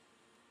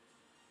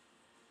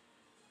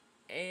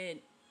 And,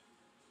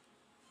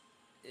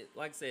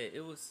 like I said, it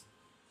was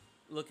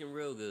looking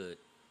real good.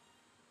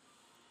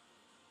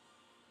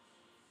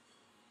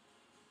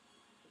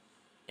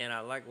 And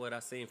I like what I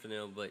seen from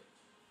them. But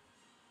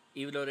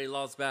even though they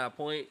lost by a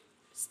point,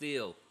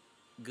 still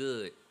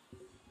good.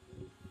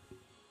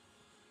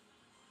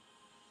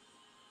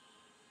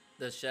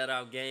 The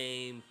shutout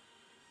game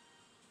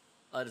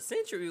of the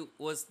century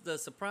was the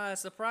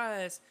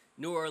surprise,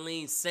 New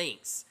Orleans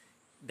Saints.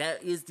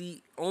 That is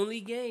the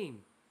only game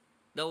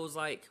that was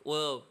like,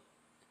 well,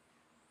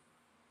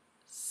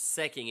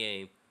 second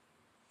game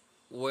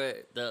where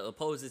the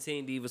opposing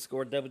team even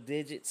scored double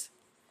digits.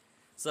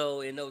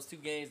 So in those 2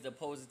 games, the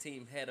opposing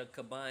team had a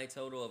combined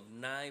total of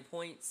 9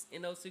 points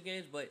in those 2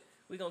 games. But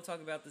we're going to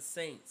talk about the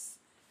Saints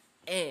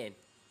and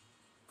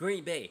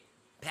Green Bay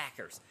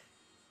Packers.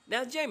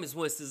 Now, Jameis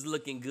Winston's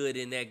looking good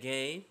in that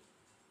game.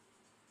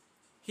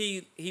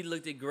 He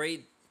looked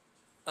great.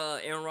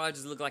 Aaron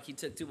Rodgers looked like he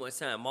took too much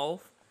time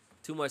off.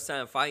 Too much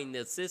time fighting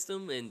the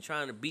system and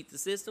trying to beat the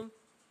system.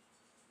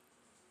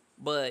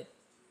 But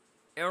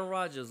Aaron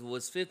Rodgers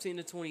was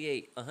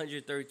 15-28,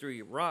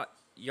 133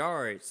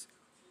 yards,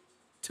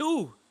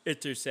 2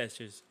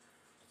 interceptions.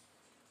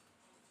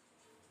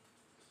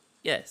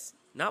 Yes,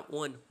 not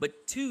 1,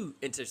 but 2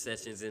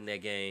 interceptions in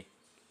that game.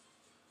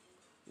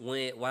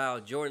 While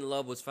Jordan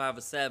Love was 5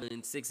 of 7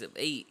 and 6 of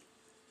 8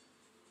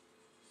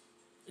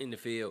 in the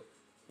field.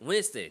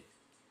 Winston,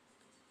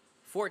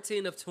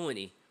 14 of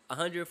 20,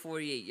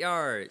 148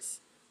 yards,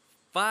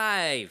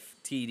 5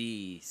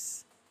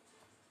 TDs.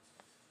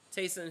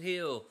 Taysom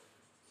Hill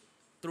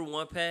threw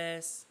 1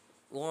 pass,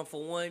 1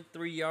 for 1,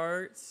 3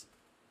 yards.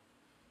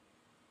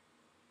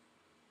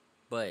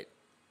 But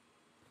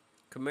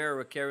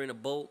Kamara carrying a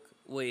bulk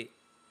with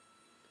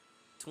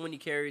 20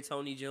 carries.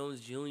 Tony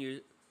Jones Jr.,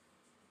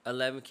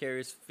 11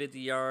 carries, 50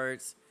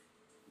 yards.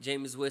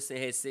 Jameis Winston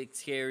had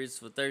 6 carries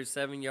for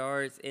 37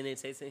 yards. And then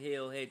Taysom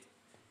Hill had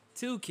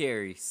 2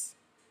 carries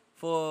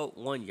for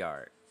 1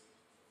 yard.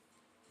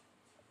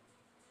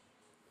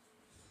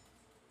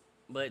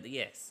 But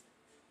yes,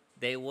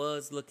 they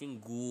was looking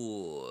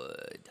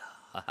good.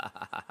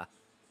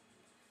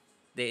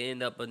 They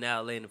end up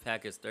now laying the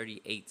Packers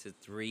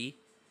 38-3.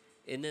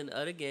 And then the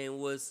other game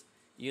was,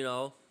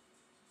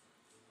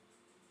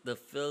 the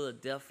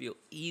Philadelphia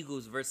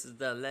Eagles versus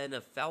the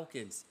Atlanta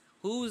Falcons.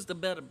 Who's the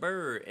better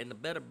bird? And the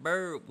better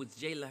bird was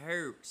Jalen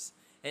Hurts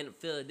and the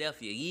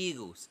Philadelphia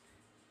Eagles.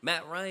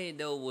 Matt Ryan,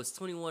 though, was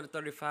 21 to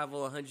 35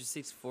 on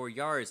 164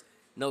 yards.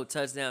 No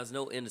touchdowns,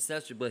 no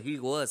interception, but he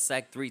was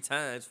sacked 3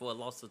 times for a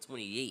loss of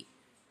 28.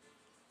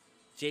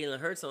 Jalen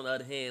Hurts, on the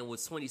other hand,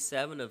 was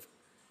 27 of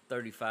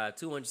 35,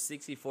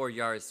 264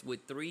 yards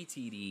with 3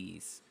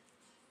 TDs.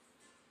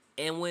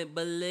 And went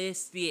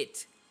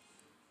ballistic.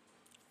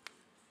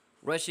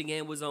 Rushing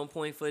game was on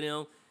point for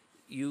them.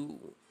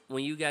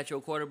 When you got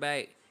your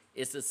quarterback,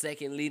 it's the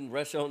second leading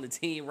rusher on the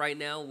team right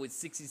now with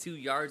 62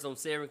 yards on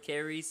 7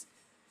 carries.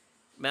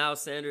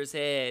 Miles Sanders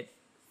had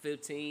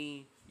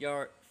 15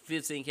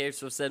 carries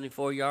for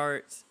 74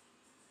 yards.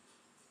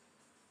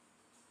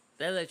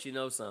 That lets you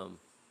know something.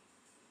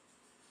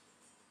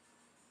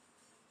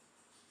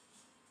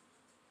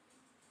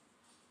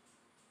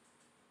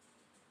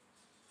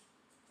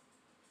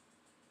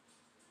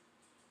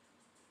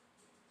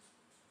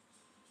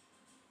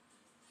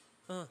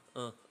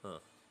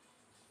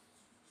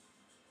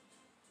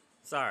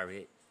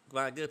 Sorry,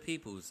 my good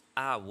peoples.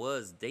 I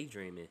was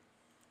daydreaming.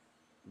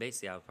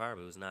 Basically, I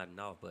probably was nodding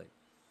off, but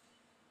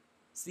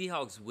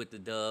Seahawks with the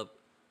dub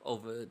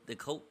over the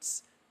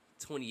Colts,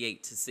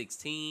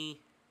 28-16,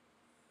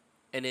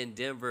 and then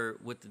Denver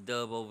with the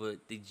dub over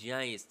the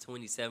Giants,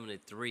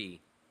 27-3.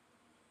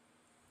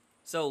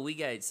 So we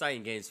got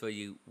exciting games for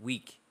you.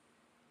 Week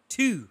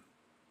 2.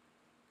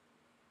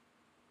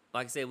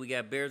 Like I said, we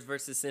got Bears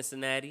versus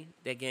Cincinnati.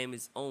 That game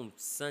is on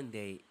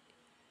Sunday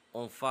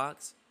on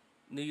Fox.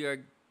 New York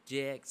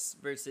Jets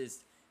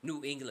versus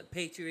New England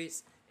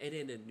Patriots. And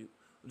then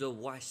the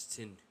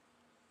Washington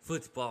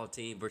football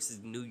team versus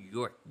New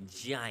York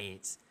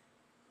Giants.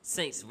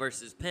 Saints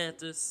versus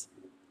Panthers.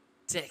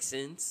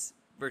 Texans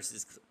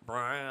versus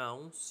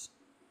Browns.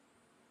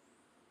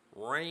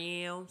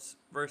 Rams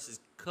versus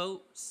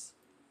Colts.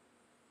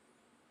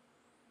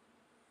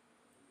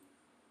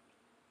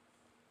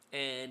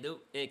 And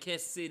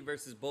Kansas City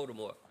versus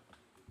Baltimore.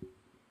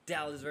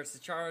 Dallas versus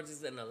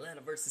Chargers, and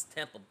Atlanta versus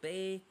Tampa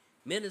Bay.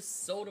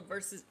 Minnesota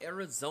versus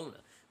Arizona.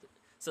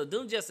 So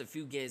them just a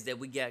few games that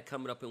we got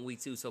coming up in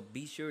week 2. So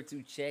be sure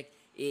to check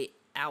it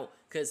out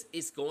because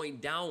it's going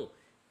down.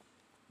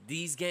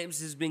 These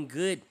games has been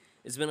good.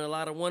 It's been a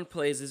lot of one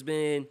plays. It's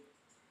been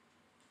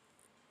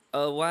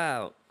a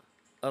lot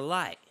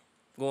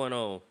going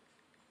on.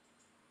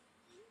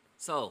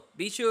 So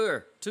be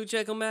sure to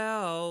check them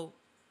out.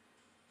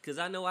 Because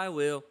I know I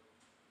will.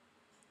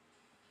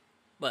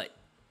 But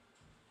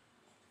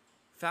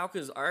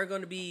Falcons are going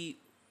to be...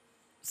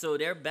 So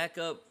they're back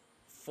up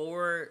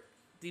for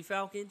the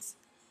Falcons.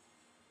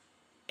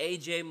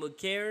 A.J.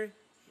 McCarron,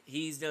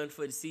 he's done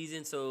for the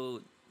season.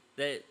 So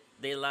that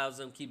allows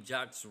them to keep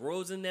Josh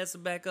Rosen as a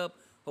backup.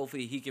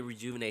 Hopefully he can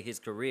rejuvenate his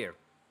career.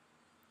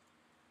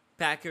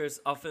 Packers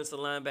offensive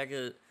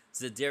linebacker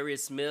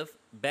Zadarius Smith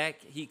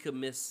back. He'll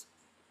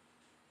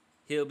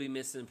be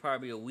missing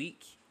probably a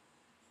week.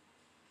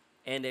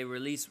 And they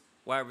released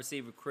wide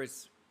receiver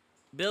Chris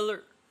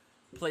Billard,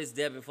 placed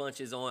Devin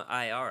Funchess on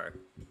IR.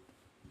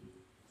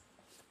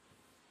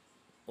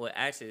 Well,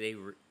 actually,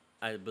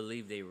 I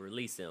believe they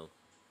released him.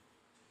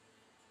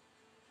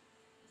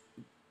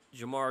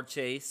 Jamar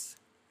Chase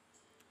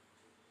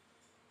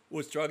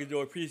was struggling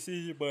during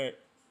preseason, but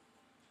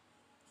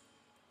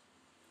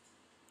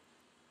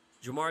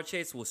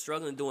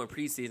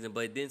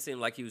it didn't seem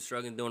like he was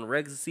struggling during the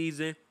regular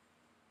season.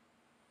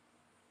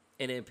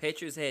 And then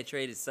Patriots had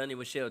traded Sonny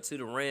Michel to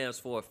the Rams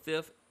for a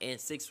 5th and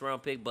 6th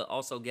round pick, but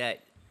also got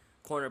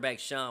cornerback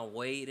Shaun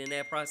Wade in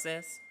that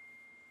process.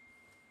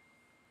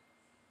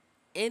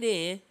 And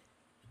then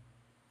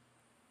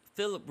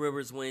Phillip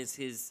Rivers wins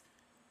his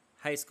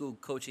high school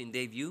coaching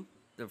debut.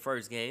 The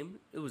first game,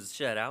 it was a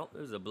shutout.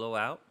 It was a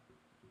blowout.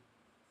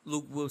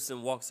 Luke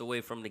Wilson walks away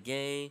from the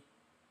game.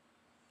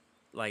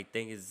 Like,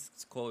 think is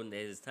quoting that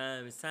it's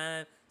time.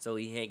 So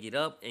he hang it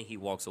up and he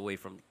walks away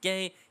from the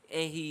game.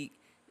 And he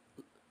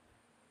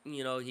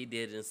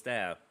did it in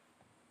style.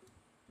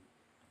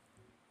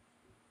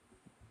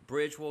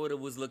 Bridgewater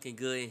was looking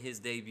good in his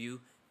debut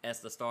as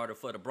the starter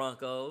for the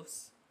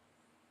Broncos.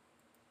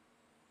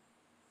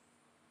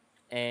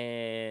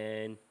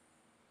 And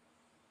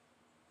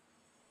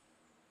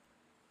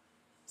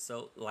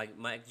so, like,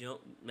 Mac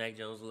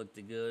Jones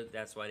looked good.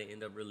 That's why they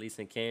end up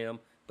releasing Cam.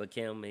 But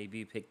Cam may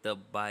be picked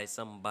up by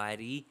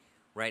somebody.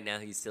 Right now,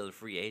 he's still a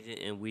free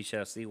agent, and we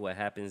shall see what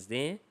happens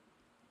then.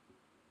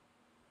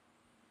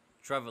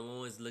 Trevor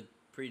Lawrence looked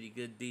pretty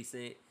good,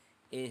 decent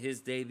in his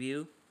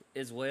debut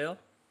as well.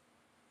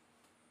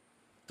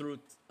 Threw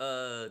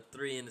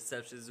 3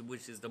 interceptions,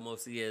 which is the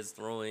most he has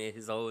thrown in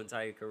his whole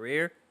entire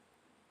career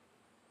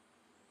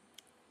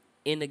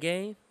in the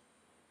game.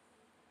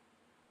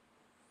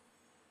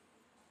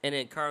 And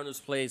then Cardinals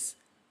placed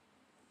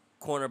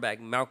cornerback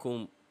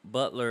Malcolm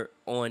Butler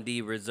on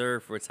the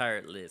reserve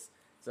retired list.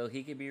 So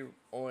he could be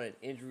on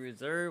injury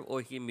reserve or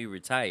he can be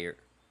retired.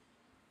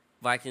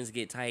 Vikings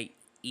get tight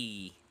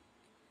E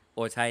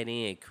or tight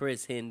end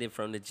Chris Hendon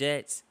from the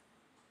Jets.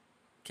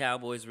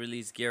 Cowboys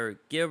release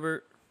Garrett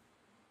Gilbert.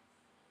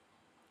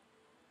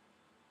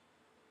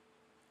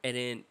 And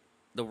then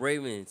the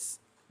Ravens,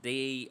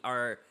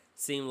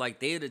 seem like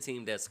they're the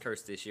team that's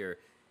cursed this year.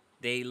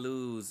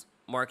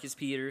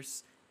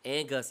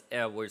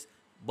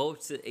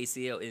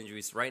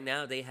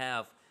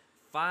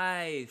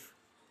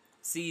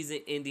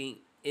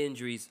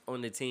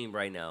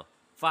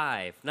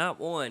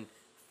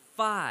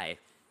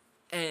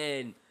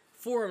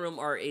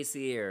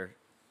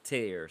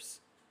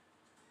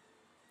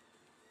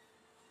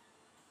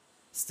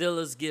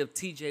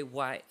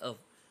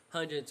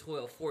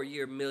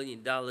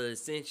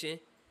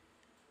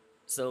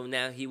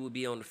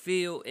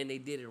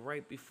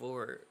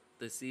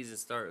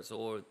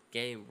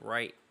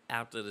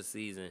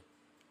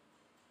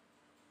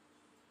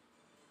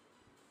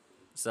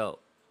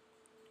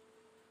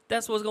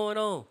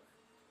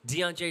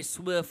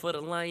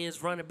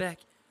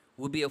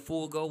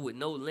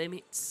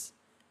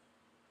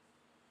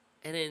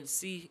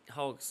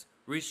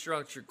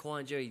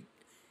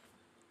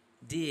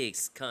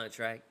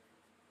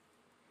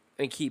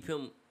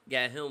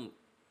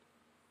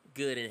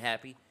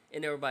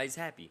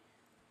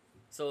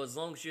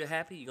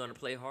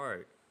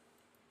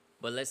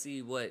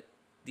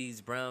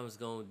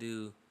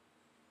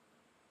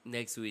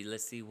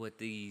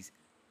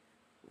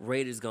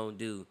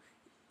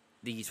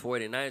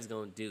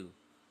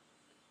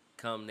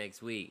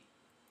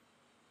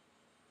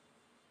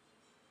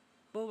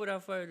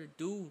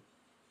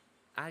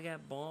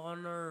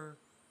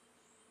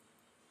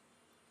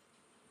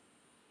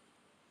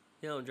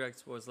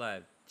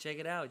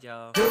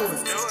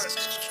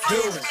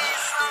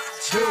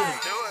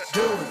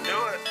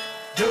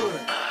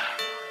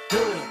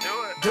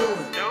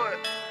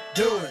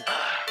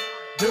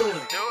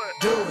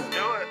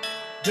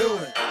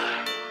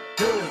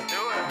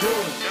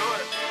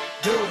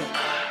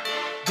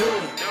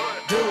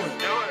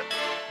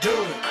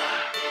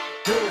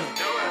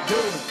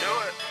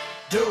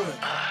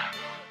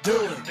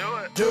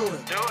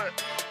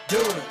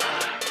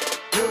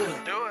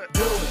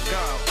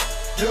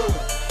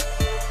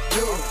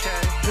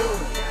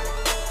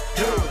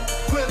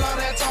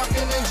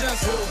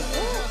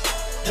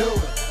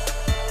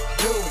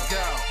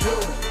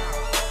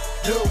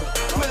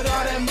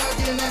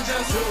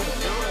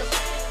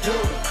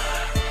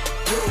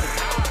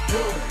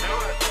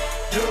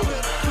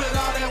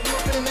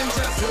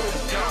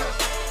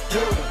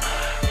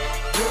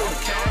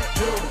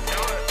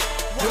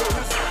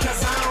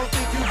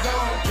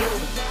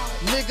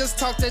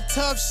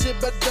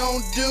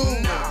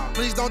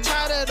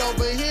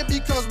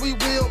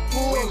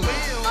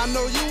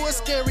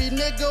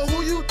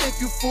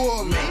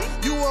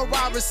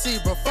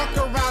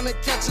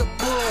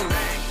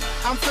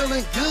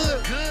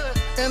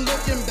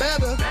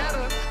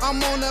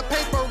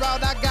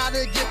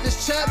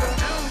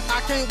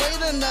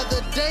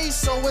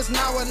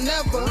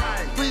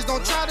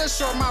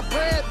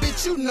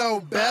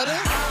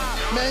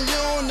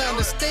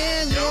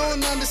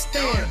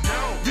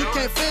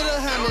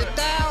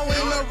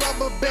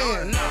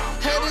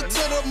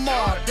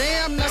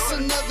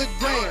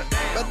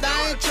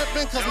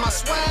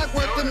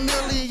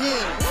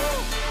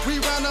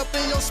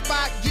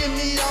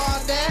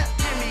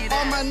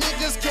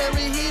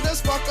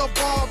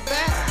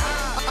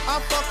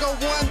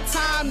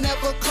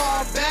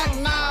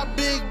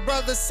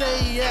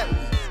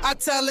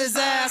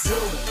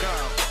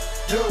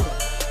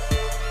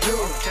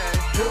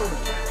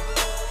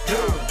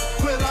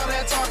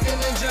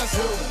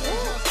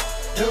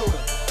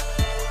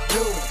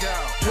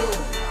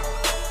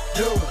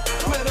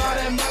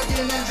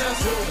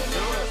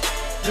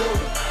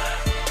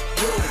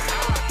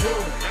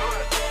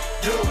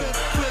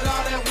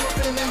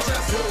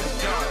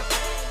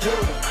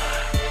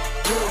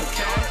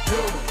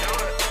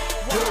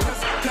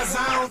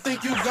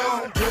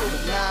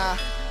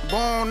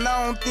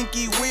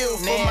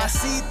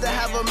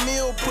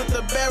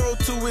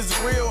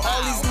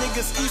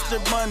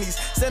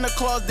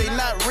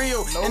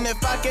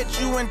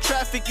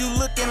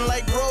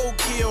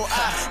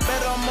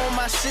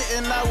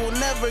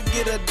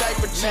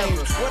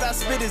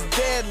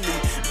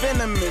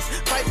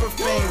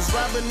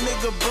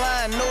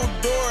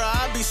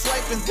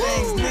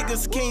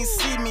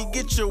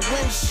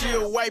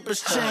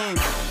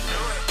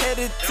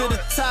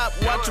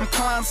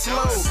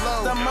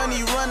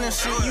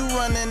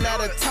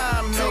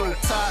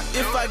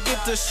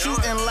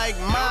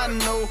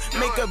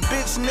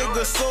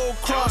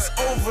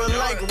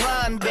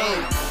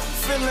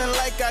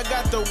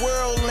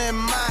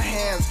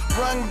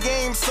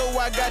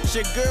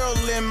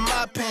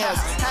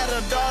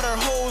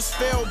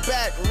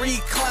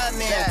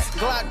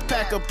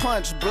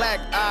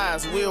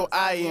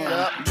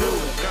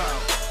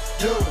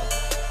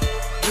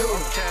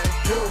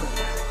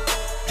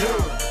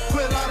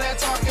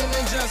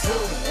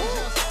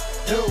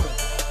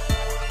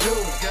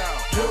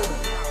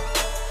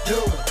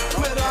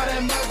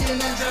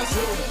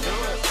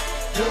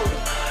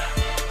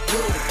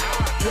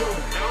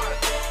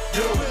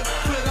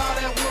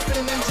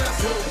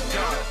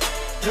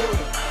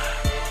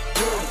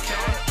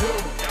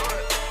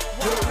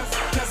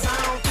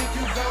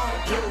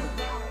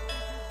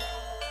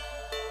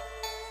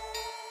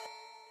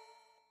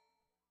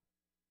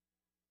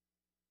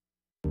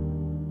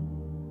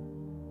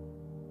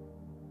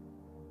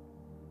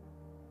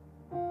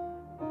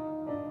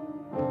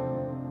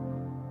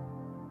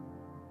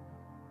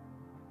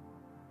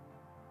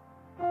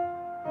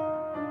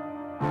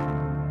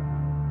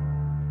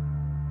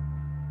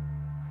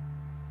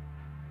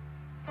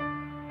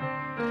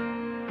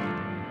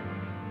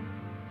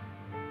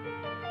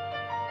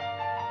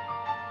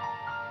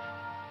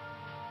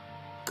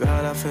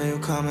 I feel you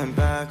coming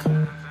back.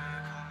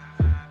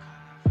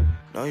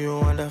 Know you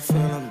want that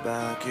feeling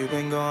back. You've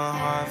been going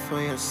hard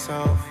for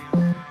yourself,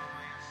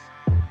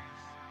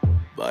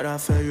 but I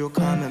feel you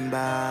coming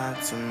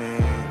back to me.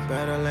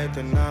 Better late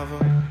than never.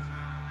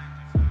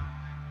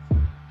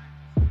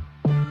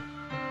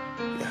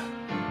 Yeah,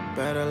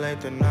 better late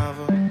than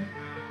never.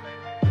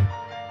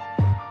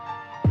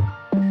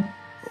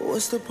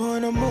 What's the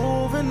point of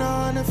moving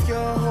on if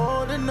you're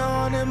holding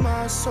on and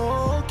my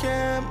soul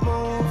can't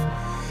move?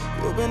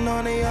 You've been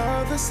on the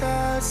other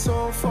side,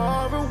 so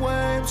far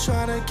away. I'm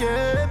trying to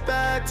get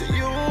back to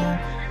you.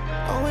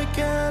 Oh, we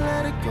can't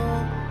let it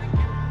go.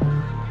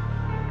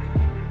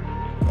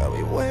 Yeah,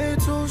 we way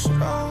too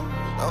strong.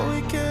 Oh, we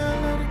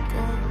can't let it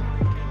go.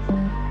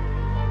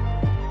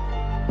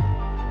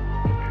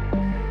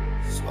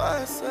 That's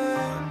why I say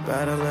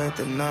better late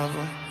than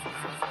never.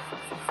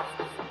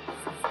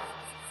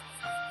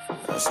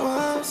 That's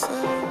why I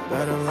say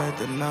better late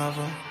than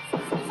never.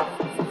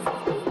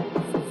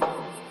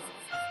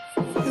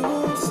 You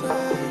won't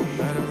say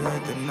better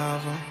late than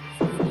never.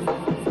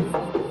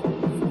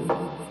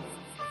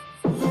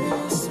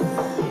 You say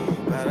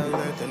better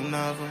late than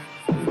never.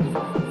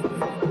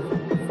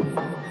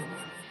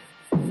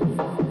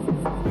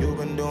 You've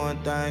been doing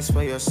things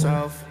for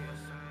yourself.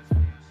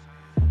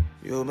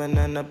 You've been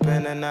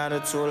independent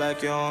attitude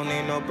like you don't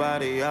need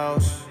nobody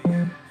else.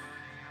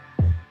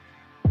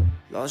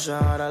 Lost your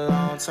heart a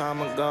long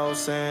time ago,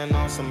 sitting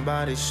on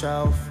somebody's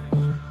shelf.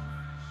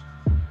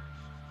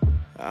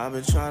 I've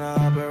been trying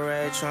to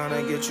operate, trying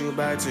to get you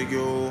back to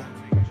you,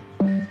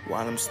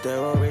 while I'm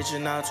still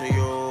reaching out to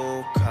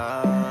you.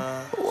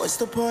 Cause what's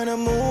the point of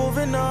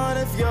moving on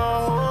if you're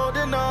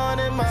holding on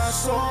and my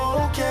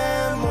soul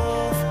can't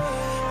move?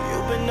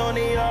 You've been on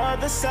the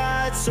other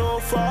side, so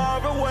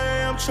far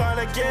away. I'm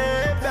trying to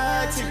get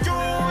back to you.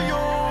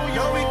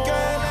 No, we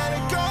can't let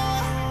it go.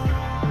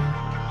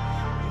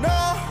 No.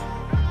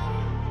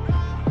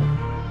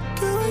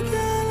 We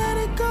can't let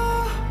it go.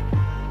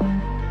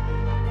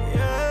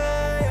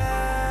 Yeah,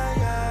 yeah,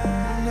 yeah.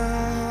 No,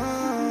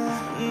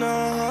 no,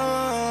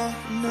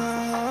 no,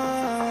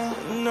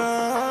 no,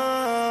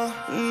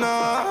 no,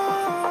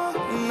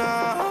 no,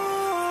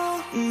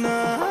 no,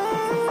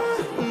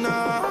 no.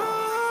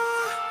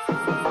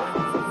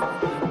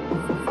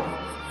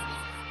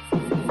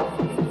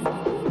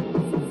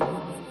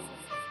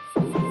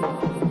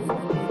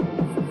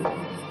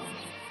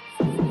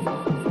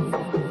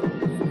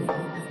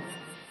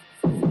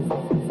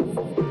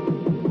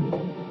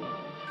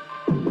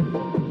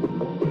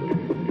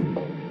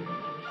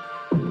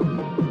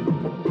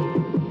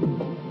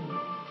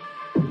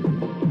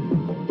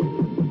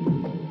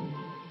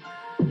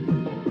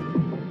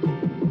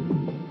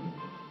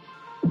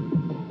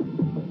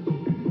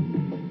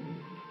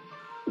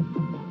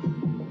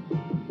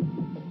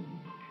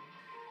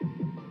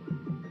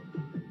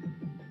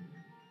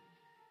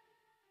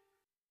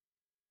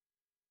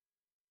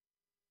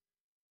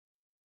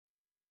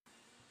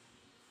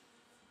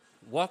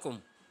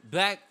 Welcome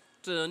back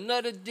to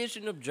another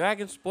edition of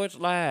Dragon Sports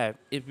Live.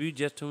 If you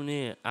just tune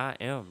in, I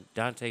am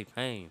Dante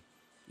Payne,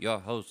 your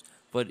host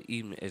for the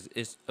evening as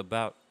it's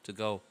about to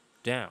go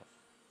down.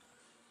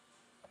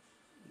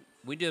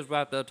 We just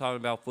wrapped up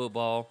talking about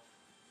football.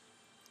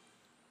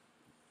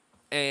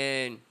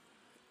 And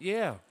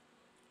yeah.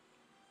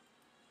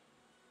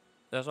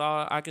 That's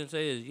all I can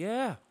say is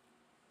yeah.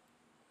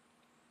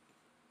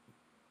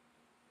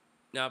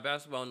 Now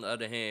basketball on the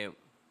other hand,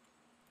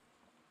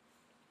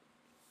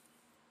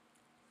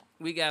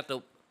 we got the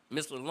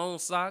Mr. Lone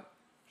Sock,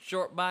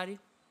 short body,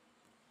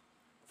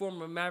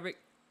 former Maverick,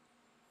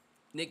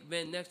 Nick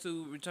Van Next,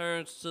 who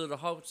returns to the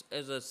Hawks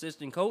as an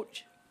assistant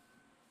coach.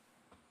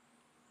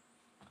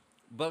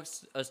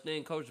 Bucks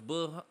assistant coach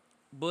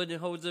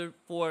Budenholzer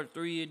for a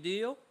 3-year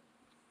deal.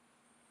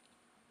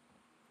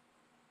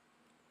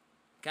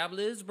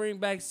 Cavaliers bring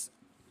back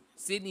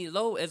Sidney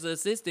Lowe as an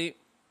assistant.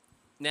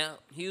 Now,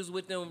 he was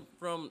with them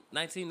from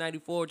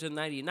 1994 to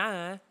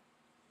 99.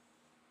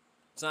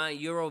 Signed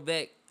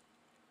Eurovet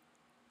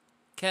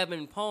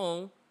Kevin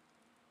Pong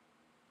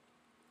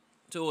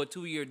to a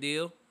 2-year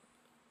deal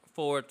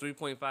for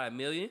 $3.5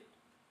 million.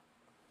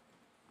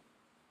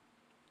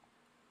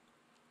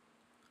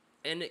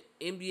 And the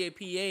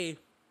NBA PA,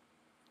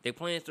 they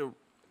plan to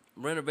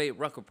renovate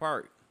Rucker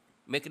Park,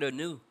 make it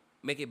anew,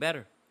 make it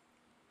better.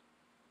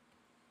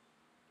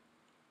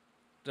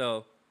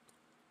 So,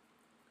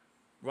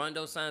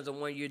 Rondo signs a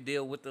 1-year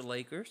deal with the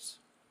Lakers.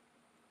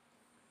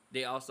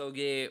 They also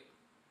get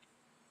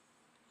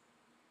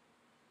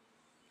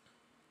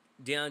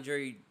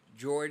DeAndre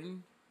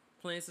Jordan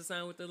plans to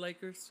sign with the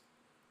Lakers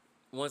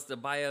once the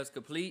buyout's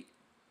complete.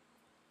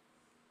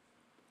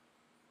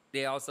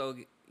 They also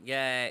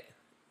got,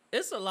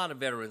 it's a lot of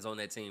veterans on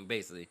that team,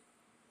 basically.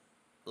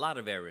 A lot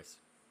of veterans.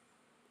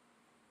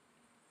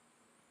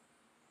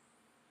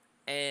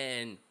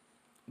 And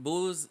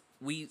Bulls,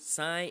 we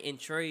sign and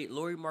trade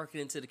Lauri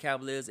Markkanen to the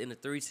Cavaliers in a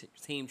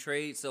 3-team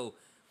trade. So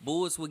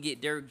Bulls will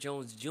get Derrick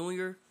Jones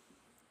Jr.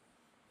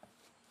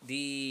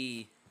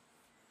 The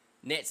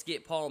Nets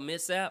get Paul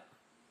Millsap.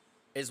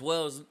 as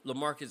well as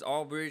LaMarcus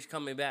Aldridge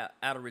coming back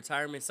out of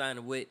retirement,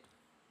 signing with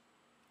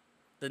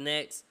the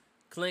Nets.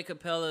 Clint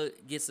Capella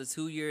gets a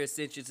 2-year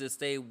extension to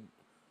stay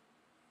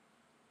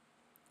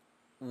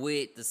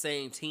with the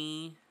same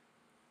team.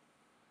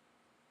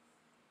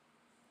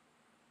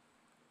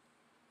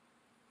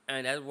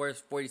 And that's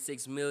worth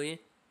 $46 million.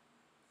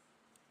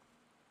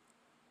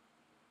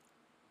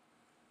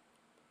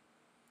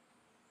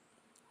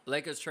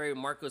 Lakers trade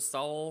Marcus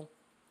Gasol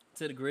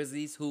to the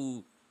Grizzlies,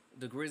 who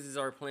the Grizzlies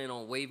are planning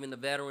on waiving the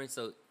veteran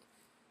so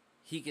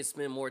he can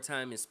spend more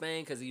time in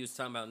Spain because he was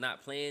talking about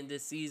not playing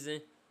this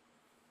season.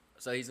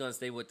 So he's going to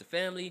stay with the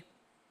family.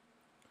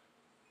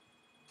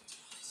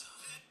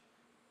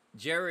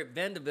 Jared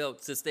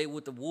Vanderbilt to stay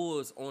with the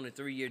Wolves on a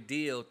 3-year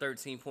deal,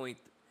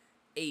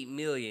 $13.8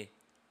 million.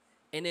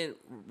 And then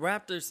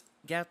Raptors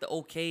got the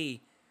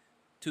okay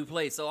to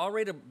play. So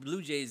already the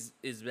Blue Jays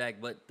is back,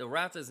 but the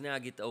Raptors now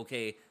get the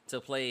okay to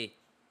play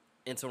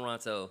in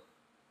Toronto.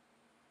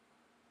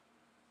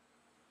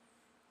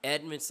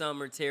 Edmund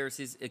Summer tears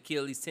his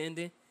Achilles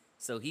tendon,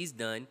 so he's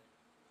done.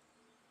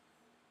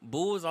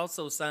 Bulls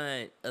also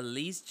signed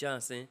Elise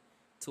Johnson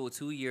to a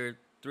 2-year,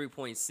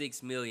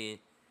 $3.6 million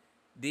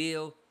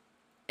deal,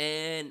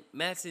 and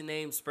Maxey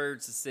named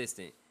Spurs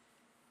assistant.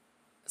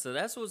 So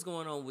that's what's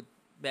going on with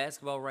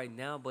basketball right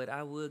now, but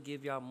I will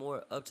give y'all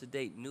more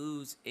up-to-date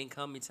news in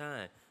coming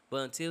time. But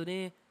until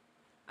then,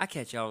 I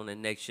catch y'all on the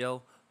next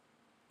show.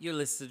 You're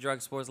listening to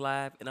Drug Sports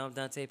Live, and I'm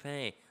Dante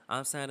Payne.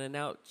 I'm signing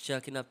out,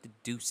 chucking up the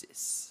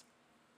deuces.